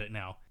 I get it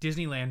now.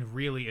 Disneyland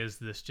really is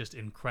this just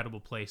incredible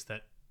place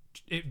that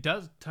it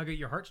does tug at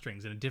your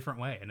heartstrings in a different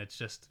way, and it's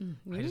just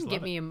I just love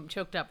Get me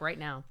choked up right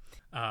now.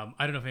 I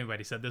don't know if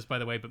anybody said this, by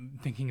the way, but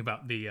thinking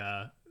about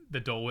the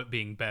Dole Whip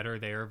being better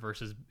there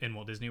versus in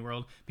Walt Disney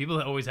World,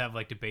 people always have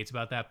like debates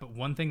about that. But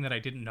one thing that I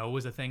didn't know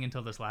was a thing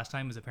until this last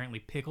time is apparently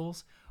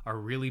pickles are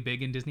really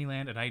big in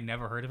Disneyland, and I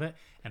never heard of it,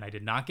 and I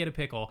did not get a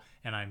pickle,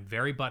 and I'm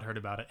very butthurt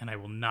about it, and I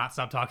will not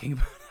stop talking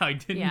about how I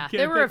didn't get a pickle.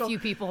 There were a few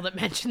people that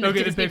mentioned the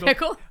Disney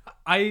pickle.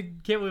 I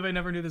can't believe I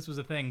never knew this was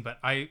a thing, but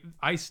I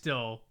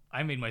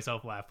made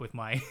myself laugh with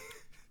my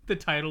the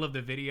title of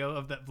the video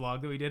of that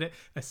vlog that we did,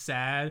 a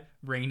sad,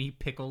 rainy,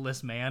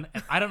 pickleless man.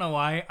 And I don't know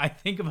why. I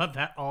think about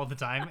that all the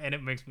time, and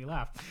it makes me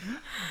laugh.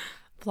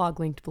 Vlog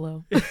linked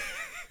below.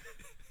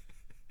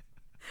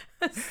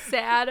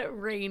 Sad,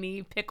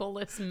 rainy,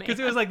 pickleless man. Because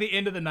it was like the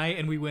end of the night,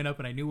 and we went up,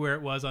 and I knew where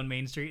it was on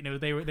Main Street,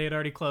 and they had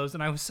already closed,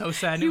 and I was so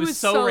sad. And it was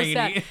so rainy.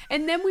 Sad.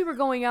 And then we were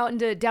going out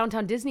into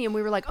downtown Disney, and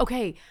we were like,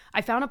 okay,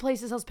 I found a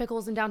place that sells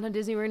pickles in downtown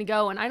Disney. We're gonna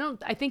go, and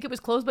I think it was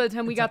closed by the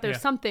time we got there.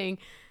 Something.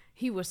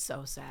 He was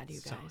so sad, you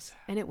guys, so sad.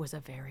 And it was a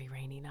very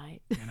rainy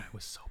night. And I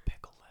was so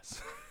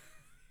pickleless.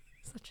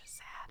 Such a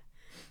sad,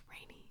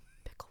 rainy,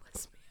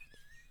 pickleless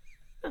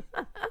man.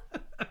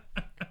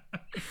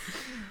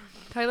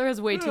 Tyler has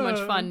way too much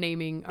fun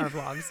naming our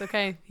vlogs,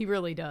 okay? He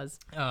really does.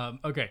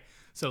 Okay,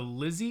 so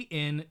Lizzie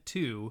in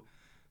 2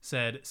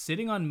 said,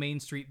 sitting on Main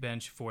Street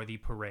bench for the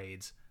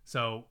parades.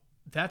 So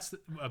that's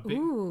a big...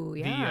 Ooh,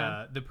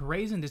 yeah. The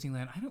parades in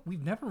Disneyland,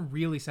 we've never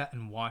really sat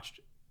and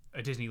watched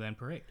a Disneyland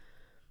parade.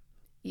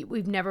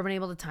 We've never been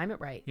able to time it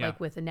right. Yeah. Like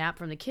with a nap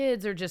from the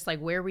kids or just like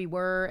where we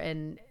were.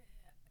 And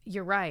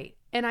you're right.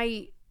 And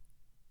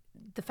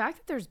the fact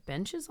that there's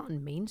benches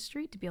on Main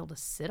Street to be able to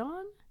sit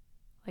on,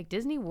 like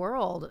Disney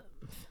World,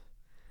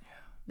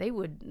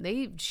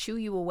 they shoo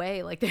you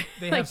away. Like they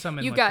like, have some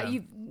in up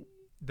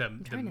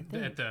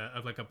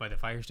by the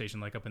fire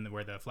station, like up in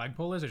where the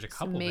flagpole is. There's a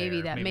couple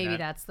maybe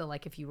that's the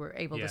like if you were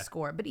able to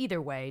score. But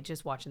either way,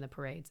 just watching the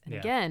parades. And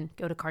again,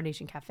 go to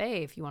Carnation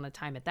Cafe if you want to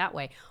time it that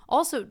way.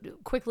 Also,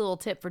 quick little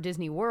tip for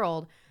Disney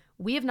World: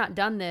 we have not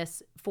done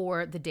this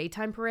for the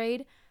daytime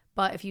parade.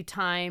 But if you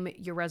time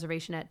your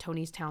reservation at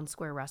Tony's Town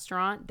Square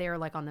Restaurant, they're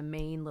like on the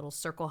main little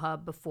circle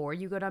hub before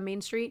you go down Main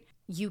Street.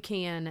 You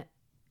can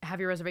have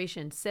your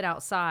reservation, sit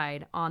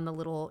outside on the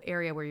little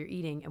area where you're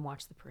eating and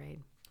watch the parade.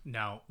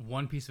 Now,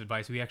 one piece of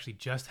advice, we actually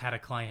just had a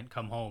client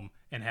come home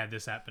and had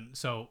this happen.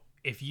 So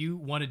if you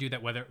want to do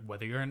that,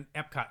 whether you're in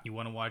Epcot, you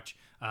want to watch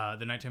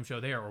the nighttime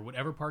show there, or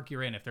whatever park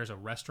you're in, if there's a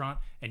restaurant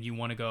and you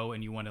want to go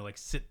and you want to like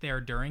sit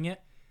there during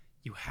it,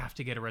 you have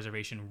to get a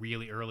reservation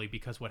really early,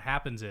 because what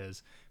happens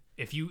is,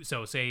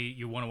 say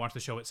you want to watch the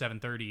show at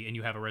 7:30 and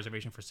you have a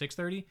reservation for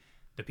 6:30,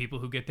 the people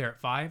who get there at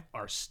 5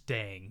 are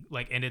staying.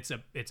 Like, and it's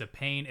a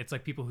pain. It's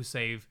like people who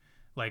save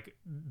like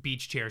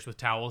beach chairs with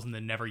towels and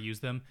then never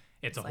use them.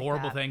 It's a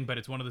horrible thing, but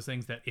it's one of those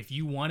things that if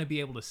you want to be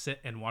able to sit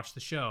and watch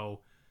the show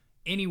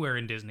anywhere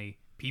in Disney,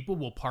 people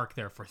will park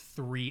there for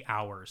 3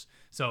 hours.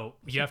 So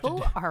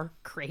people are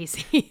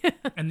crazy.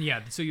 And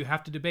so you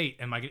have to debate,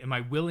 am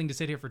I willing to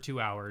sit here for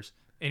 2 hours?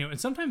 And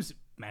sometimes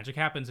magic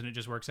happens and it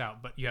just works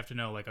out, but you have to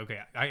know, like, okay,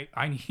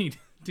 I need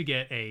to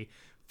get a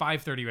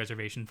 5:30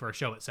 reservation for a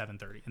show at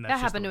 7:30. And that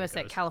happened to us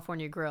at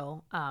California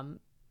Grill.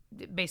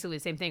 Basically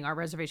the same thing. Our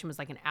reservation was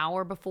like an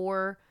hour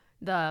before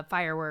the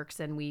fireworks,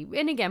 and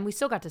again, we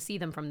still got to see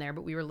them from there,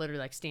 but we were literally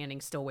like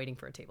standing still waiting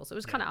for a table. So it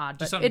was kind of odd,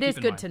 but it is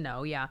good to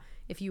know,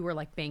 if you were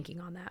like banking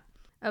on that.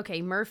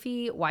 Okay,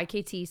 Murphy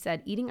YKT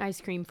said, eating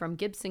ice cream from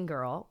Gibson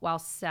Girl while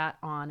sat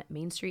on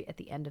Main Street at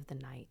the end of the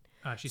night.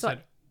 She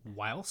said,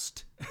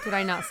 whilst. Did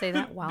I not say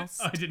that?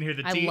 Whilst? I didn't hear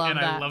the T,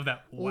 I love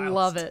that. Whilst.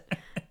 Love it.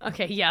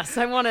 Okay, yes,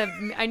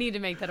 I need to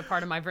make that a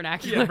part of my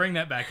vernacular. Yeah, bring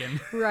that back in.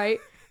 Right.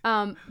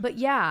 But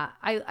yeah,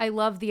 I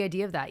love the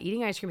idea of that.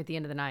 Eating ice cream at the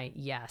end of the night.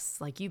 Yes.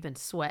 Like, you've been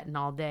sweating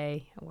all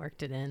day. I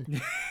worked it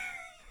in.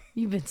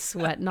 You've been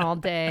sweating all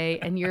day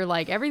and you're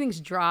like, everything's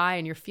dry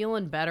and you're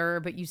feeling better,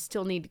 but you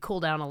still need to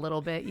cool down a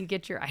little bit. You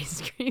get your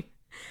ice cream.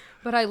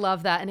 But I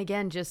love that. And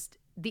again, just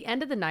the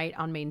end of the night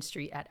on Main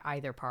Street at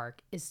either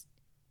park is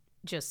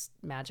just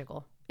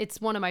magical. It's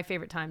one of my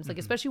favorite times, like,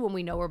 especially when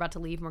we know we're about to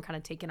leave and we're kind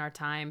of taking our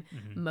time,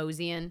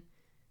 moseying.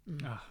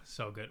 Oh,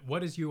 so good.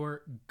 What is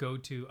your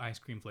go-to ice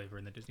cream flavor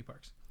in the Disney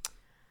parks?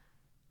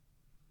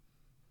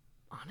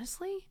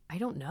 Honestly, I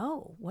don't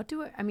know.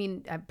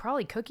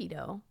 Probably cookie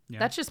dough. Yeah.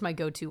 That's just my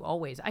go-to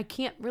always. I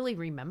can't really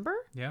remember.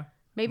 Yeah.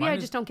 Maybe I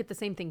just don't get the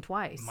same thing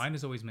twice. Mine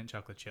is always mint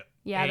chocolate chip.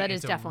 Yeah, that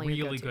is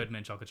definitely really good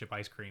mint chocolate chip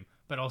ice cream.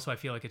 But also, I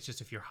feel like it's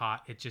just, if you're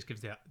hot, it just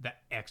gives that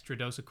extra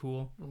dose of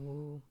cool.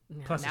 Ooh.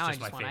 Yeah, plus, it's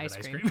just my favorite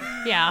ice cream.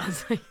 Yeah.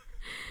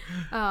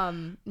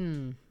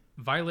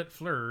 Violet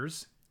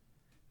Fleurs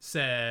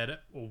said,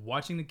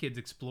 watching the kids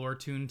explore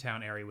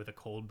Toontown area with a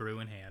cold brew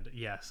in hand.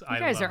 Yes, I love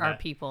that. You guys are our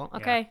people,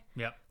 okay?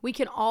 Yeah. Yep. We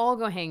can all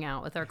go hang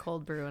out with our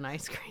cold brew and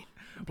ice cream.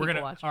 We're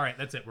gonna watch. All right,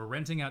 that's it. We're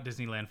renting out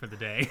Disneyland for the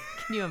day.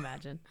 Can you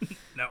imagine?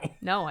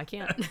 No, I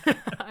can't.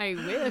 I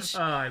wish.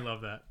 Oh, I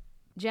love that.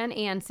 Jen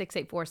Ann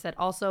 684 said,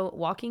 also,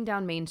 walking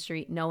down Main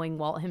Street knowing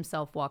Walt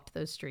himself walked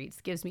those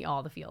streets gives me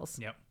all the feels.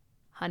 Yep.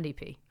 Hundy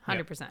P.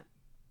 100%. Yep.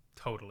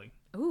 Totally.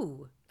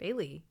 Ooh,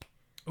 Bailey,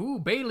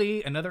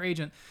 another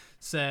agent,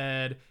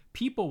 said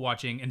people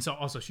watching, and so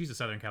also she's a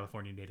Southern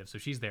California native, so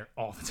she's there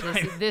all the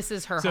time. This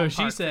is her so home she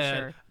park, said,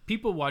 for sure.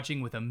 People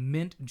watching with a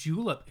mint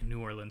julep in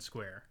New Orleans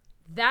Square.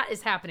 That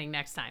is happening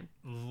next time.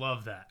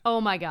 Love that.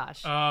 Oh my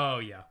gosh. Oh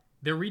yeah,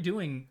 they're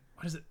redoing.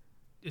 What is it?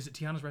 Is it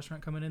Tiana's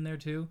restaurant coming in there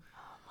too?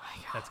 Oh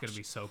my gosh. That's gonna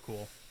be so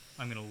cool.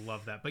 I'm gonna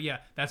love that. But yeah,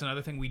 that's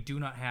another thing we do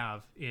not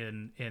have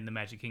in the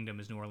Magic Kingdom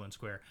is New Orleans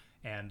Square,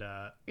 and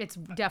it's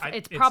definitely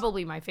it's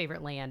probably my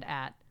favorite land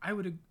at. I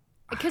would.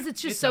 Because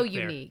it's just so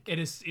unique. It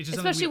is. It's just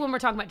especially when we're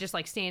talking about just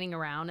like standing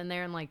around in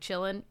there and like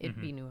chilling. It'd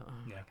be new. Oh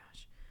my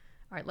gosh.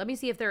 All right, let me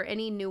see if there are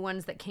any new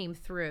ones that came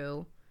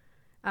through.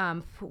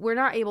 We're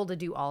not able to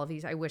do all of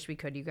these. I wish we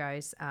could, you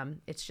guys.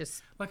 It's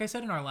just like I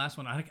said in our last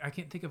one, I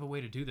can't think of a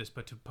way to do this,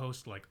 but to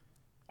post like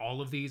all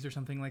of these or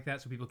something like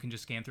that so people can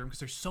just scan through them because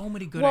there's so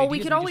many good ideas. Well, we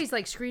could always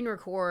like screen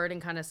record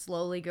and kind of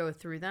slowly go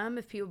through them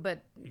if people,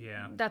 but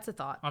yeah, that's a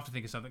thought. I'll have to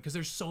think of something because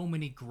there's so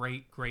many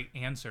great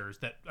answers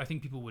that I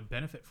think people would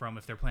benefit from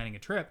if they're planning a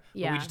trip,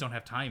 but we just don't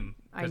have time.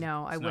 I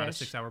know, I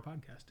wish. It's not a 6-hour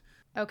podcast.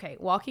 Okay,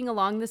 Walking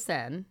Along the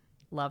Seine,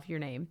 love your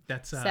name.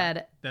 That's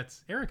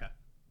Erica.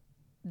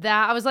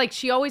 That I was like,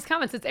 she always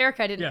comments, it's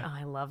Erica. I didn't. Yeah. Oh,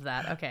 I love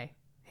that. Okay.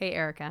 Hey,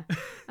 Erica.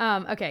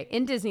 Okay,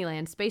 in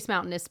Disneyland, Space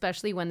Mountain,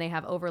 especially when they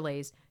have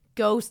overlays,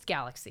 Ghost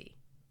Galaxy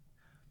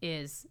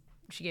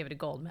she gave it a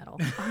gold medal.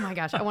 Oh my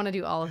gosh, I want to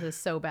do all of this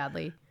so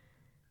badly.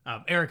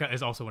 Erica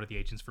is also one of the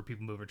agents for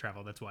People Mover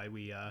Travel. That's why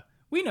we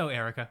know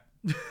Erica.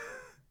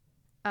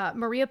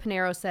 Maria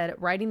Pinero said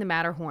riding the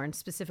Matterhorn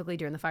specifically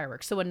during the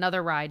fireworks. So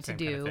another ride Same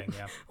to do. kind of thing,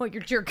 yeah. Well,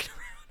 you're jerking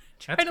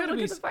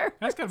around.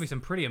 That's got to be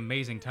some pretty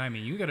amazing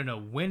timing. You got to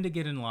know when to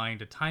get in line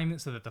to time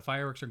it so that the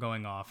fireworks are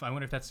going off. I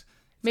wonder if that's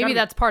maybe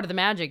that's part of the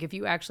magic. If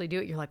you actually do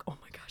it, you're like, oh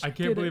my gosh, I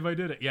can't believe I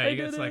did it. Yeah,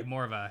 it's like it.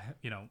 more of a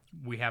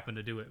we happen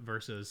to do it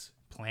versus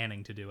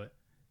planning to do it.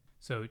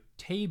 So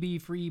Tay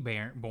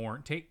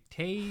Fairborn.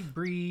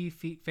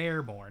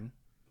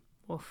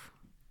 Oof.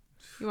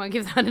 You want to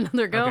give that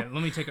another go? Okay,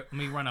 let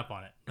me run up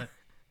on it.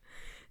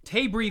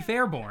 Tay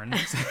Fairborn.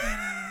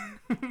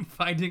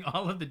 Finding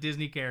all of the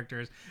Disney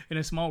characters in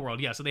a small world.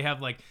 Yeah, so they have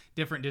like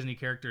different Disney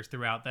characters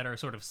throughout that are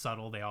sort of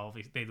subtle.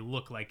 They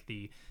look like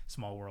the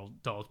small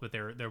world dolls, but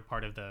they're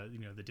part of the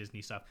the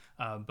Disney stuff.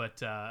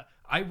 But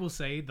I will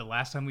say the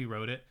last time we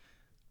wrote it,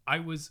 I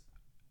was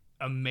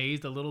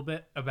amazed a little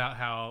bit about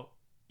how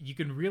you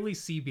can really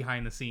see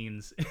behind the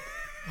scenes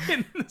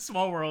in the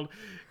small world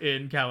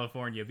in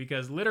California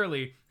because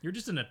literally you're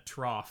just in a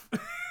trough.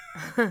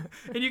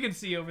 And you can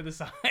see over the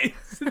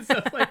sides and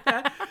stuff like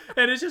that.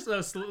 And it's just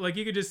like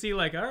you could just see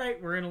like, all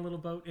right, we're in a little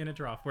boat in a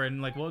trough. We're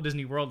in like Walt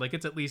Disney World. Like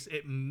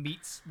it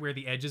meets where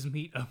the edges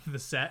meet of the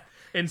set.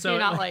 And so you're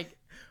not like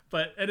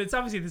and it's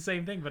obviously the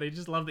same thing, but I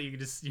just love that you're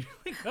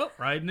like, oh,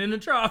 riding in a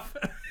trough.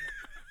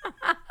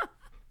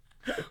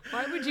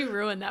 Why would you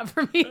ruin that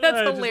for me?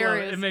 That's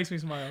hilarious. It makes me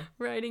smile.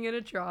 Riding in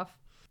a trough.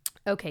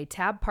 Okay,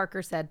 Tab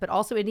Parker said, but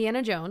also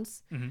Indiana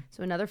Jones. Mm-hmm.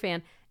 So another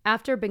fan.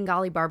 After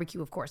Bengali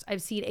barbecue, of course.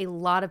 I've seen a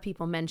lot of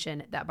people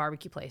mention that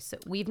barbecue place. So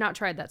we've not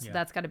tried that. So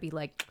that's got to be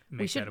like,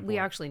 we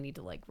actually need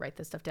to like write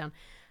this stuff down.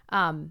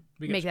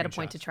 Make that a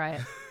point to try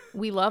it.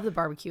 We love the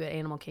barbecue at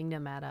Animal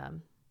Kingdom at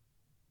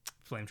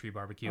Flame Tree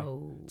Barbecue.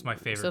 Oh, it's my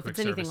favorite. So if it's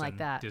anything like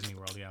that, Disney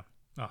World, yeah.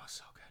 Oh,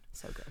 so good.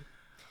 So good.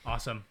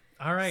 Awesome.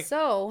 All right.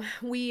 So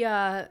we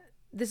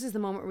this is the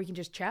moment where we can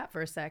just chat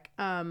for a sec.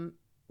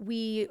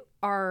 We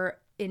are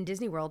in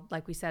Disney World,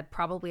 like we said,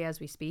 probably as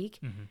we speak.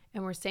 Mm-hmm.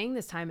 And we're staying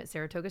this time at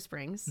Saratoga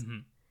Springs. Mm-hmm.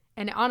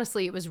 And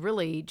honestly, it was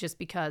really just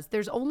because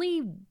there's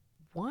only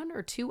 1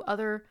 or 2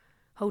 other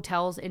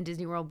hotels in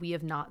Disney World we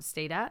have not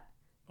stayed at.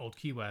 Old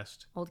Key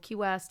West,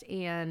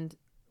 and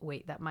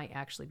wait, that might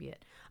actually be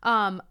it.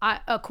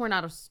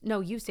 Coronado.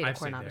 No, you've stayed at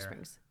Coronado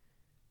Springs.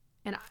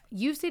 And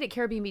you've stayed at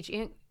Caribbean Beach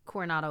and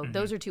Coronado. Mm-hmm.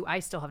 Those are 2 I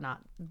still have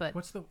not. But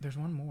there's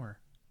one more.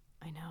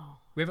 I know.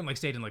 We haven't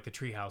stayed in the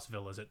treehouse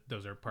villas.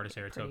 Those are part of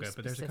Saratoga,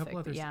 but there's a couple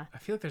others. Yeah. I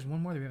feel like there's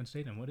one more that we haven't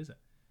stayed in. What is it?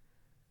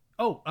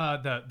 Oh,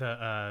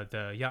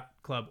 the yacht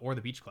club or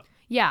the beach club.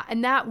 Yeah,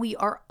 and that we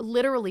are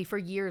literally for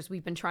years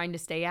we've been trying to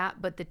stay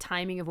at, but the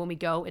timing of when we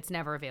go, it's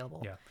never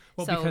available. Yeah.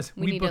 Well, so because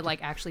we need to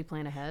actually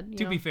plan ahead.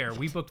 To be fair,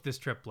 we booked this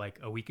trip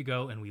a week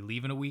ago, and we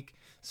leave in a week.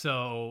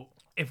 So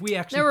if we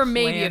actually there were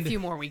maybe a few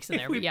more weeks in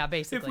there, but yeah,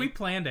 basically. If we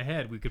planned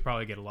ahead, we could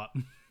probably get a lot.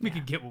 We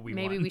could get what we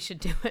want. Maybe we should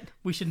do it.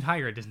 We should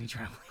hire a Disney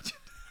travel agent.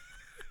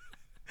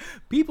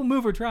 People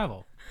Mover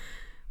Travel.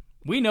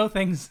 We know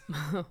things.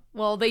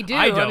 Well, they do.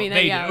 I don't.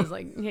 They do. I was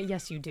like,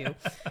 yes, you do.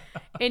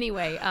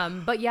 Anyway,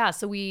 but yeah,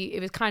 so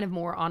it was kind of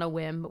more on a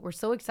whim, but we're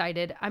so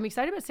excited. I'm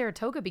excited about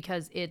Saratoga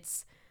because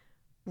it's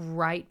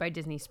right by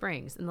Disney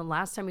Springs. And the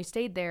last time we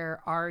stayed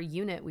there, our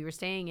unit we were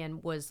staying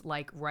in was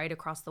right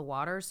across the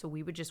water. So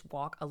we would just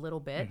walk a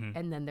little bit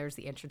and then there's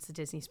the entrance to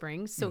Disney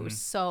Springs. So it was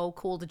so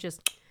cool to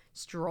just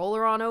stroll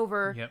her on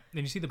over. Yep.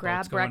 And you see the grab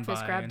boats going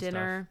breakfast, by grab and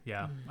dinner. Stuff.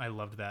 Yeah, I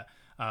loved that.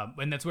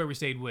 And that's where we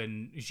stayed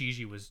when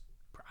Gigi was,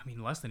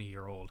 less than a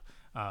year old.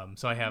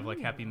 So I have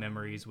happy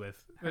memories with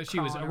her.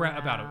 She was around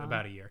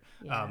about a year.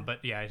 Yeah.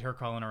 But yeah, her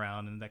crawling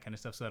around and that kind of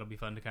stuff. So that'll be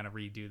fun to kind of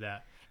redo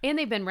that. And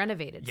they've been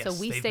renovated. Yes,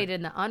 so we stayed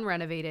in the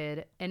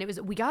unrenovated, and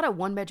we got a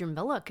 1-bedroom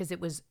villa because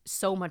it was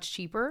so much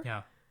cheaper.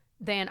 Yeah.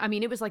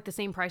 It was the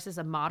same price as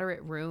a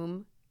moderate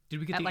room. Did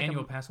we get the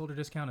annual pass holder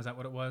discount? Is that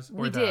what it was?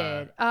 We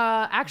did.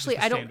 Actually,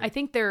 I don't. I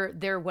think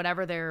their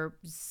whatever their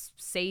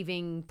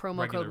saving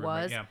promo code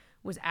was. Yeah.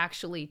 Was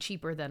actually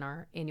cheaper than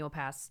our annual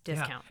pass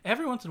discount. Yeah.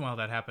 Every once in a while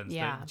that happens.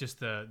 Yeah. Just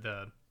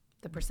the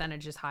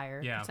percentage is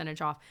higher. Yeah.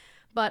 Percentage off.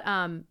 But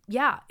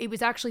it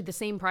was actually the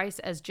same price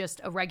as just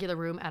a regular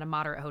room at a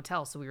moderate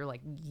hotel. So we were like,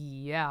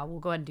 yeah,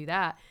 we'll go ahead and do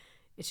that.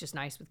 It's just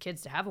nice with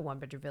kids to have a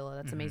 1-bedroom villa.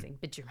 That's amazing.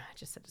 Bedroom, I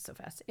just said it so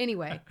fast.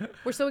 Anyway,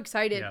 we're so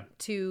excited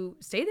to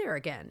stay there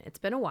again. It's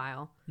been a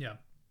while. Yeah.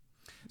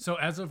 So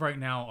as of right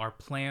now, our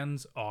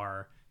plans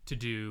are to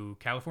do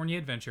California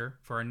Adventure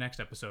for our next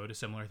episode, a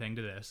similar thing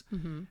to this.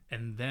 Mm-hmm.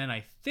 And then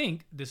I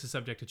think this is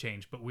subject to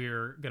change, but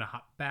we're going to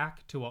hop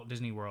back to Walt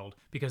Disney World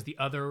because the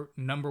other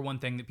number one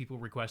thing that people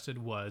requested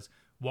was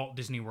Walt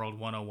Disney World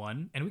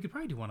 101. And we could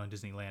probably do one on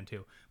Disneyland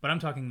too. But I'm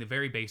talking the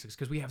very basics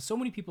because we have so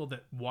many people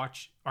that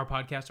watch our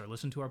podcast or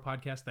listen to our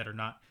podcast that are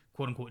not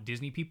quote unquote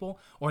Disney people,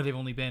 or they've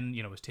only been,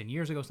 it was 10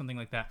 years ago, something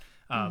like that.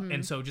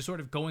 And so just sort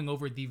of going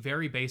over the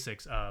very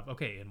basics of,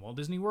 okay, in Walt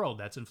Disney World,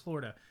 that's in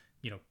Florida,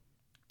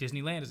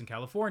 Disneyland is in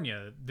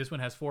California. This one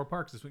has 4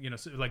 parks. This one,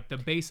 so like the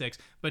basics,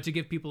 but to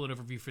give people an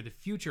overview for the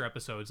future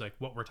episodes, like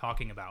what we're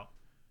talking about.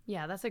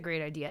 Yeah, that's a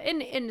great idea.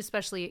 And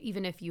especially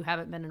even if you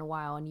haven't been in a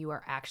while and you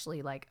are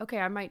actually like, okay,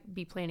 I might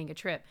be planning a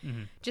trip,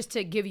 just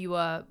to give you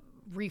a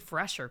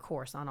refresher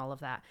course on all of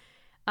that.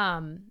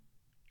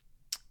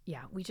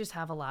 Yeah, we just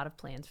have a lot of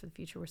plans for the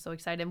future. We're so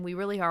excited. And we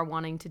really are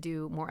wanting to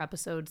do more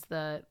episodes.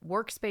 The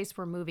workspace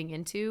we're moving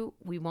into,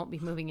 we won't be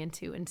moving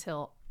into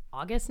until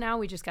August now.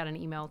 We just got an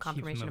email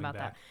confirmation about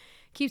that.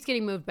 Keeps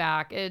getting moved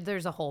back.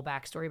 There's a whole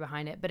backstory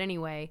behind it. But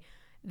anyway,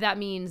 that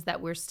means that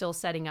we're still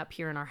setting up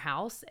here in our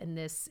house. And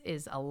this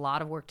is a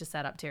lot of work to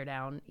set up, tear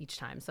down each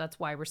time. So that's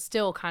why we're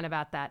still kind of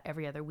at that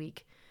every other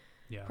week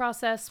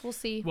process. We'll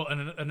see. Well,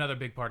 and another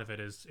big part of it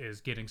is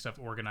getting stuff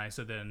organized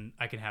so then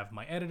I can have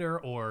my editor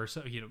or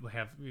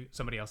have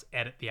somebody else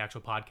edit the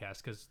actual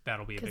podcast because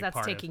that'll be a big part.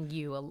 Because that's taking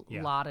you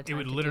a lot of time. It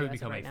would literally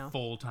become a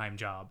full-time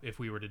job if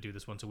we were to do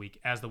this once a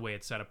week as the way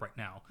it's set up right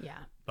now. Yeah.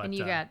 But, and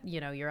you got,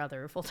 your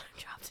other full-time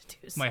job to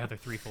do. So. My other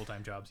 3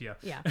 full-time jobs, yeah.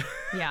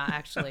 Yeah,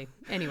 actually.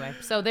 Anyway,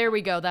 so there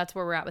we go. That's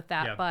where we're at with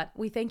that. Yeah. But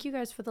we thank you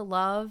guys for the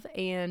love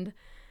and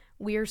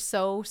we are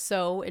so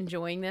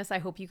enjoying this. I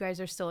hope you guys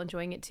are still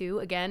enjoying it too.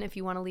 Again, if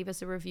you want to leave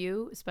us a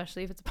review,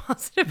 especially if it's a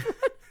positive one.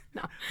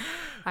 No,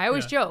 I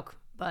always joke,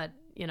 but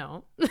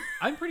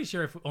I'm pretty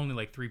sure if only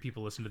like 3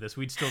 people listen to this,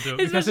 we'd still do it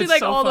because it's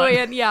like so all fun. The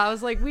way in. Yeah, I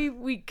was like,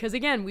 because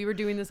again, we were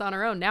doing this on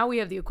our own. Now we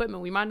have the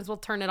equipment. We might as well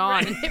turn it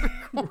on and hit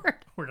record.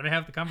 We're gonna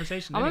have the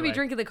conversation. I'm gonna be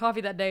drinking the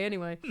coffee that day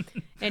anyway.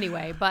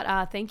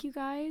 But thank you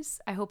guys.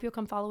 I hope you'll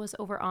come follow us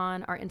over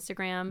on our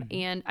Instagram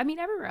and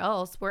everywhere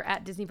else. We're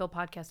at Disneyville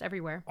Podcast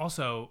everywhere.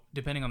 Also,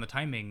 depending on the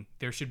timing,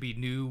 there should be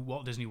new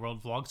Walt Disney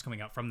World vlogs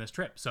coming out from this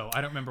trip. So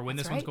I don't remember when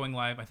one's going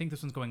live. I think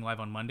this one's going live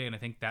on Monday, and I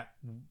think that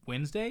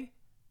Wednesday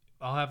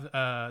I'll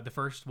have the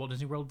first Walt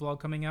Disney World vlog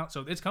coming out.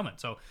 So it's coming.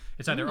 So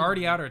it's either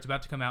already out or it's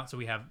about to come out. So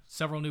we have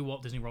several new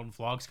Walt Disney World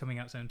vlogs coming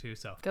out soon too.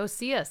 So go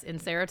see us in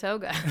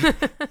Saratoga.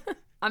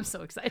 I'm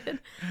so excited.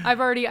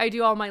 I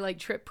do all my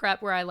trip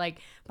prep where I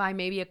buy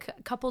maybe a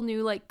couple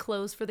new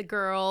clothes for the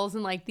girls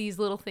and these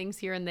little things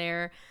here and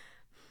there.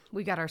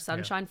 We got our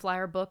Sunshine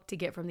Flyer book to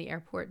get from the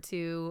airport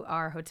to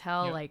our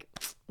hotel. Yep.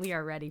 We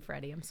are ready,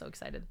 Freddie. I'm so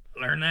excited.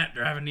 Learn that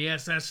driving the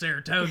SS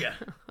Saratoga.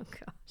 Oh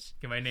gosh.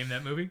 Can I name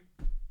that movie?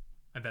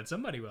 I bet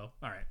somebody will.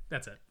 All right,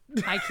 that's it.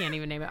 I can't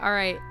even name it. All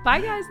right. Bye,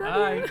 guys.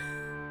 Love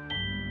you.